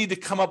means that you need to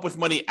come up with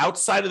money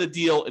outside of the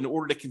deal in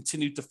order to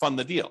continue to fund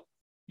the deal.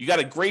 You got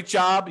a great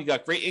job, you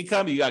got great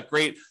income, you got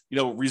great,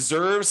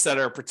 reserves that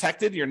are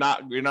protected. You're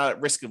not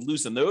at risk of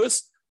losing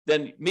those.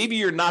 Then maybe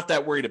you're not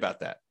that worried about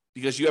that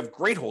because you have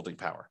great holding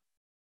power.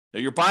 Now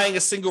you're buying a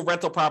single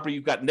rental property.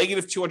 You've got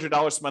negative $200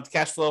 a month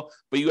cash flow,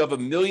 but you have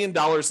 $1 million in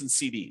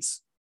CDs.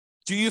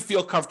 Do you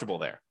feel comfortable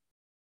there?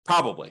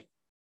 Probably,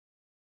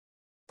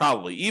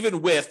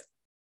 even with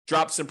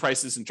drops in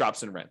prices and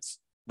drops in rents,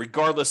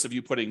 regardless of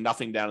you putting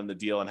nothing down in the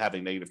deal and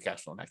having negative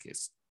cash flow in that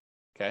case.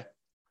 Okay.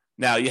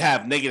 Now you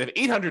have negative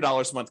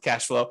 $800 a month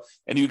cash flow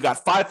and you've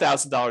got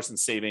 $5,000 in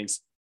savings.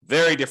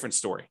 Very different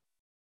story.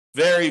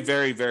 Very,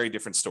 very, very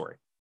different story.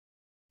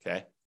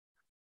 Okay.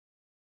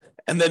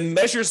 And then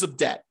measures of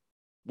debt.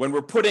 When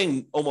we're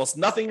putting almost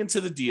nothing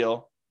into the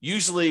deal,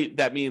 usually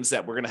that means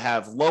that we're going to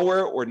have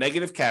lower or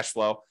negative cash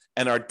flow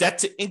and our debt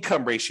to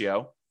income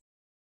ratio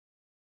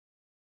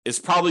is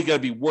probably going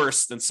to be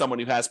worse than someone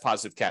who has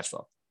positive cash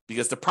flow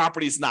because the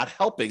property is not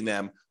helping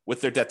them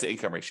with their debt to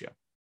income ratio.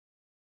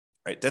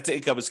 Right? Debt to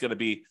income is going to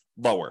be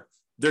lower.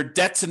 Their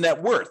debt to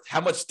net worth,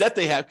 how much debt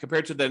they have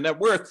compared to their net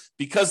worth,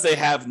 because they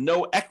have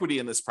no equity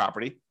in this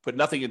property, put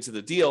nothing into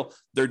the deal,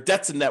 their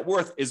debt to net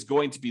worth is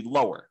going to be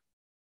lower.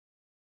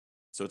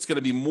 So it's going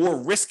to be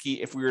more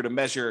risky if we were to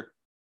measure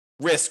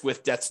risk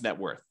with debt to net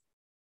worth.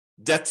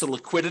 Debt to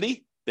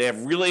liquidity, they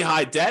have really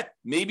high debt.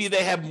 Maybe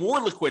they have more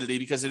liquidity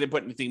because they didn't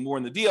put anything more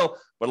in the deal,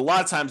 but a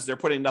lot of times they're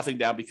putting nothing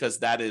down because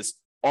that is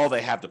all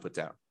they have to put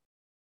down.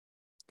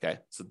 Okay,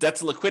 so debt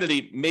to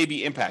liquidity may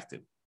be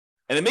impacted.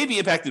 And it may be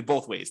impacted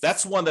both ways.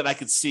 That's one that I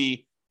could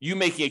see you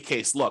making a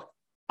case. Look,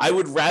 I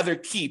would rather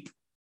keep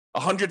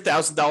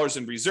 $100,000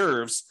 in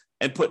reserves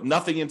and put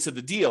nothing into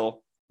the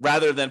deal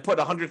rather than put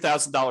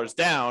 $100,000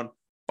 down,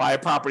 buy a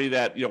property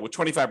that, with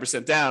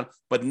 25% down,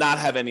 but not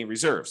have any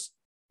reserves.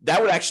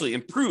 That would actually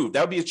improve.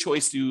 That would be a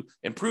choice to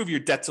improve your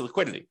debt to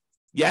liquidity.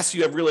 Yes,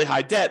 you have really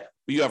high debt,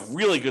 but you have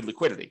really good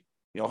liquidity,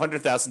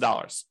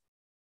 $100,000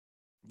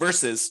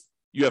 versus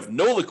you have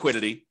no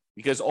liquidity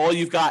because all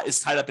you've got is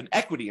tied up in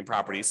equity in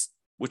properties,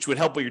 which would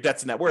help with your debt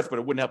to net worth, but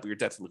it wouldn't help with your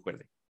debt to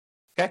liquidity.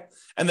 Okay.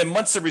 And then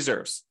months of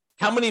reserves.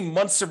 How many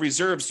months of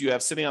reserves do you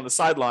have sitting on the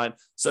sideline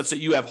such that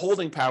you have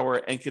holding power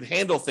and can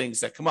handle things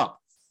that come up?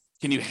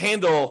 Can you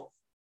handle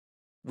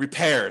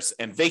repairs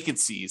and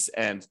vacancies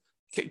and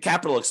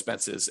capital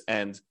expenses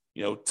and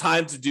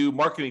time to do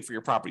marketing for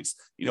your properties?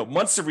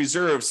 Months of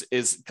reserves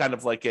is kind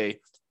of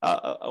like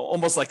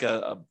almost like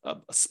a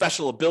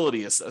special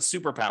ability, a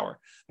superpower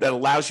that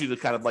allows you to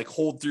kind of like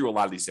hold through a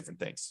lot of these different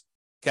things.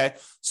 Okay,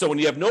 so when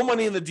you have no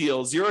money in the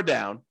deal, zero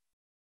down,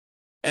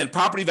 and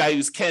property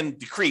values can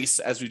decrease,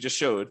 as we just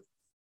showed,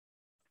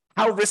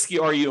 how risky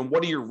are you and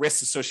what are your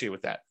risks associated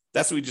with that?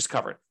 That's what we just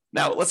covered.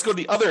 Now, let's go to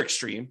the other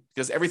extreme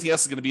because everything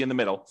else is going to be in the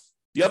middle.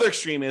 The other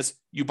extreme is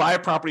you buy a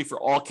property for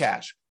all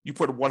cash. You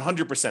put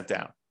 100%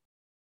 down.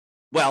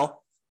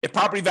 Well, if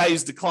property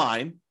values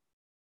decline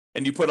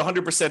and you put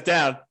 100%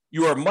 down,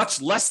 you are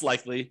much less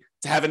likely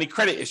to have any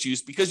credit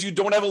issues because you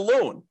don't have a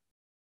loan,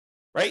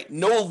 right?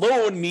 No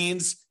loan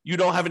means you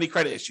don't have any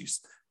credit issues.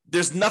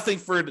 There's nothing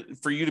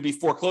for you to be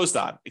foreclosed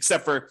on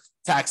except for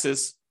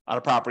taxes on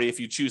a property if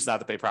you choose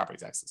not to pay property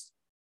taxes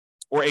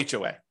or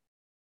HOA,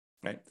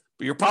 right?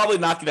 But you're probably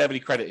not going to have any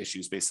credit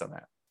issues based on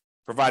that,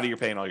 provided you're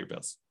paying all your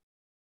bills.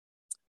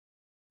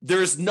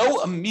 There is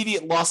no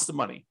immediate loss of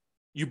money.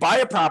 You buy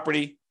a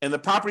property and the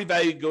property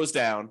value goes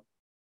down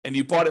and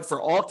you bought it for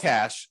all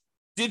cash.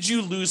 Did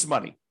you lose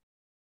money?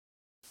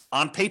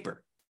 On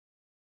paper.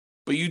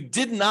 But you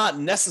did not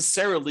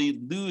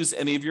necessarily lose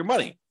any of your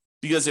money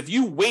because if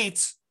you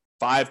wait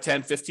 5,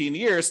 10, 15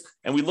 years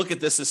and we look at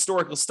this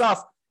historical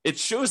stuff, it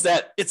shows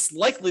that it's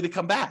likely to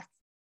come back.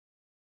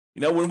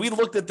 When we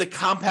looked at the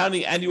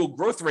compounding annual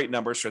growth rate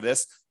numbers for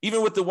this,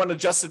 even with the one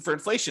adjusted for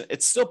inflation,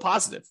 it's still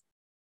positive.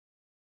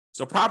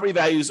 So property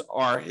values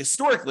are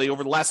historically,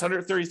 over the last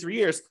 133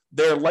 years,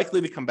 they're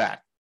likely to come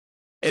back.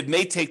 It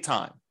may take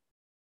time.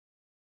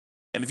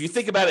 And if you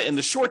think about it in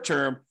the short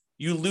term,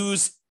 you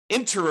lose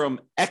interim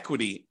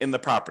equity in the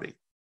property.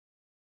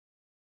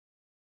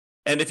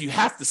 And if you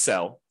have to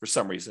sell for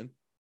some reason,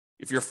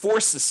 if you're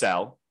forced to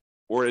sell,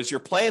 or is your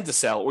plan to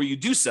sell, or you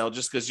do sell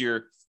just because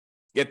you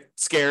get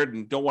scared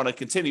and don't want to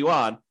continue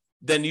on,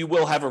 then you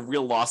will have a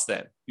real loss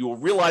then. You will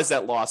realize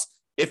that loss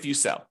if you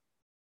sell.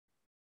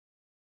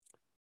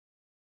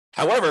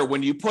 However,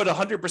 when you put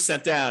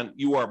 100% down,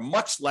 you are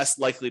much less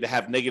likely to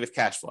have negative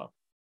cash flow,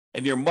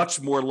 and you're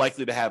much more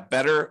likely to have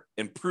better,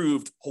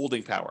 improved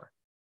holding power.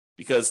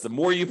 Because the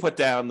more you put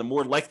down, the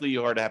more likely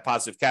you are to have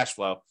positive cash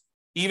flow,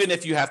 even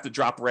if you have to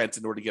drop rent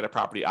in order to get a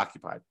property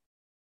occupied.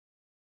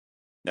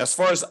 Now, as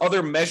far as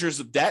other measures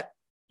of debt,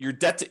 your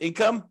debt to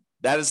income,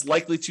 that is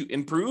likely to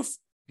improve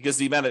because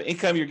the amount of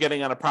income you're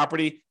getting on a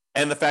property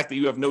and the fact that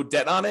you have no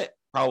debt on it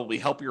probably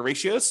help your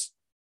ratios.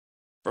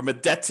 From a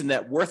debt to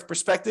net worth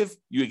perspective,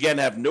 you again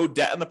have no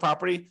debt on the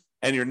property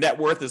and your net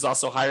worth is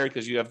also higher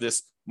because you have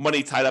this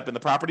money tied up in the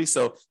property.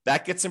 So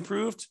that gets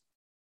improved.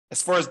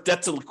 As far as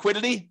debt to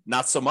liquidity,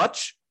 not so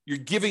much. You're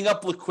giving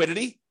up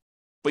liquidity,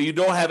 but you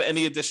don't have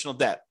any additional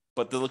debt.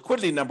 But the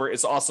liquidity number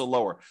is also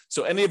lower.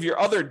 So any of your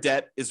other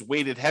debt is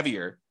weighted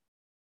heavier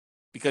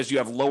because you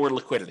have lower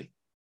liquidity.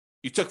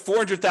 You took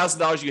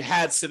 $400,000 you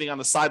had sitting on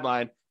the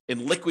sideline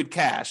in liquid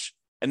cash,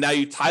 and now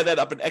you tie that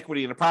up in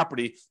equity in a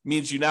property,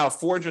 means you now have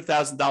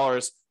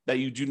 $400,000 that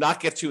you do not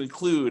get to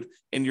include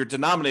in your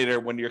denominator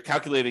when you're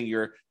calculating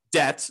your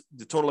debt,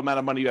 the total amount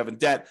of money you have in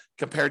debt,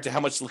 compared to how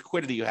much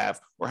liquidity you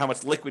have or how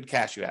much liquid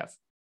cash you have.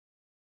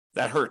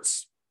 That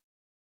hurts.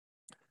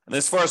 And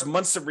as far as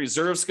months of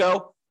reserves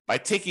go, by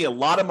taking a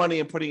lot of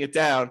money and putting it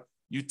down,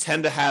 you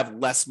tend to have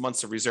less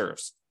months of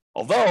reserves.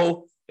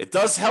 Although it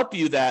does help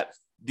you that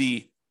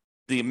the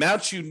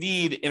amount you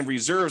need in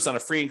reserves on a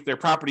free and clear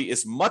property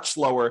is much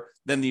lower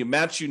than the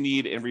amount you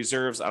need in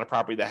reserves on a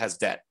property that has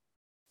debt.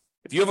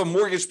 If you have a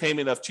mortgage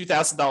payment of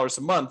 $2,000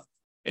 a month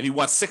and you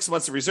want 6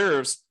 months of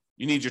reserves,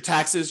 you need your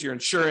taxes, your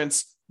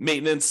insurance,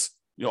 maintenance,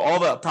 all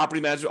the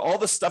property management, all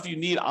the stuff you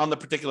need on the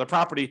particular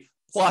property,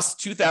 plus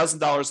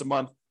 $2,000 a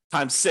month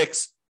times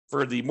 6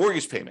 for the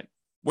mortgage payment.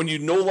 When you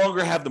no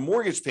longer have the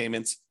mortgage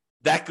payments,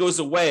 that goes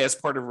away as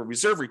part of a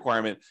reserve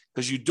requirement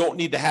because you don't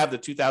need to have the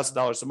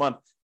 $2,000 a month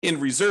in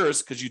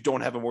reserves because you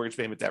don't have a mortgage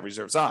payment that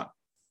reserves on.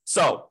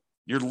 So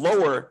it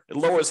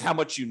lowers how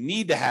much you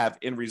need to have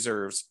in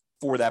reserves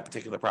for that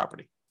particular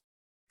property.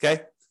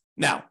 Okay.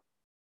 Now,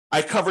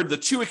 I covered the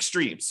two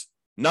extremes,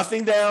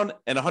 nothing down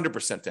and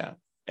 100% down,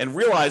 and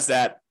realized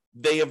that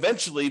they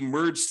eventually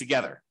merge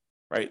together,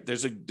 right?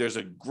 There's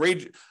a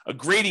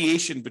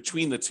gradation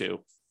between the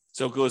two.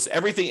 So it goes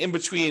everything in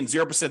between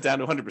 0% down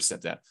to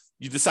 100% down.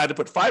 You decide to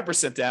put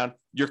 5% down,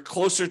 you're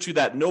closer to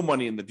that no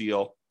money in the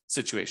deal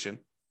situation.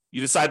 You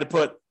decide to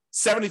put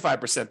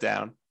 75%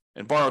 down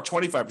and borrow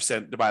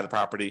 25% to buy the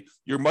property,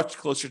 you're much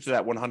closer to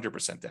that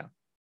 100% down.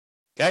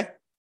 Okay?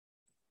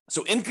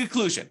 So in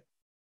conclusion,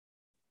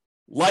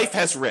 life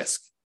has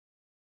risk.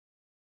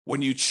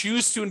 When you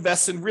choose to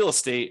invest in real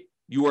estate,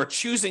 you are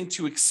choosing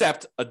to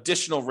accept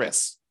additional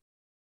risks.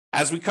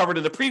 As we covered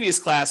in the previous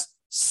class,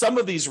 some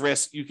of these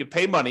risks you could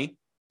pay money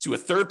to a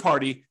third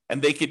party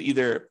and they could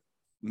either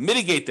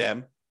mitigate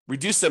them,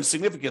 reduce them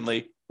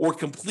significantly, or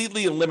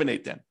completely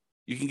eliminate them.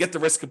 You can get the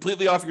risk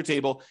completely off your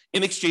table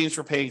in exchange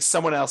for paying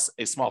someone else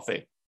a small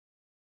fee.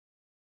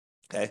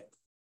 Okay.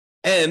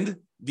 And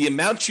the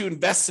amount you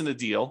invest in a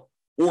deal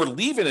or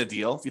leave in a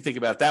deal, if you think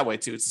about it that way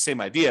too, it's the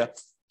same idea,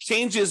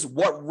 changes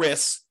what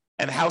risks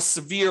and how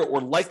severe or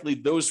likely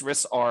those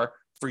risks are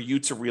for you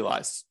to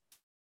realize.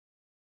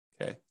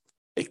 Okay.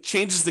 It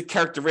changes the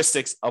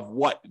characteristics of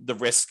what the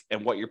risk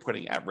and what you're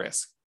putting at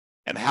risk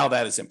and how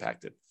that is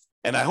impacted.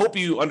 And I hope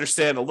you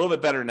understand a little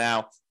bit better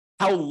now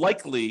how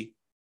likely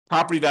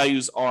property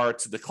values are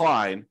to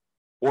decline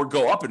or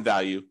go up in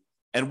value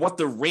and what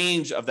the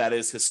range of that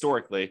is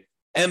historically,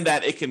 and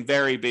that it can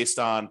vary based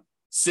on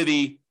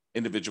city,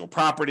 individual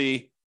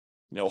property,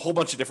 a whole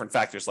bunch of different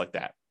factors like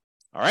that.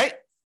 All right.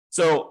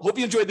 So hope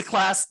you enjoyed the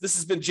class. This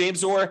has been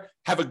James Orr.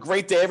 Have a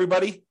great day,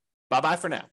 everybody. Bye-bye for now.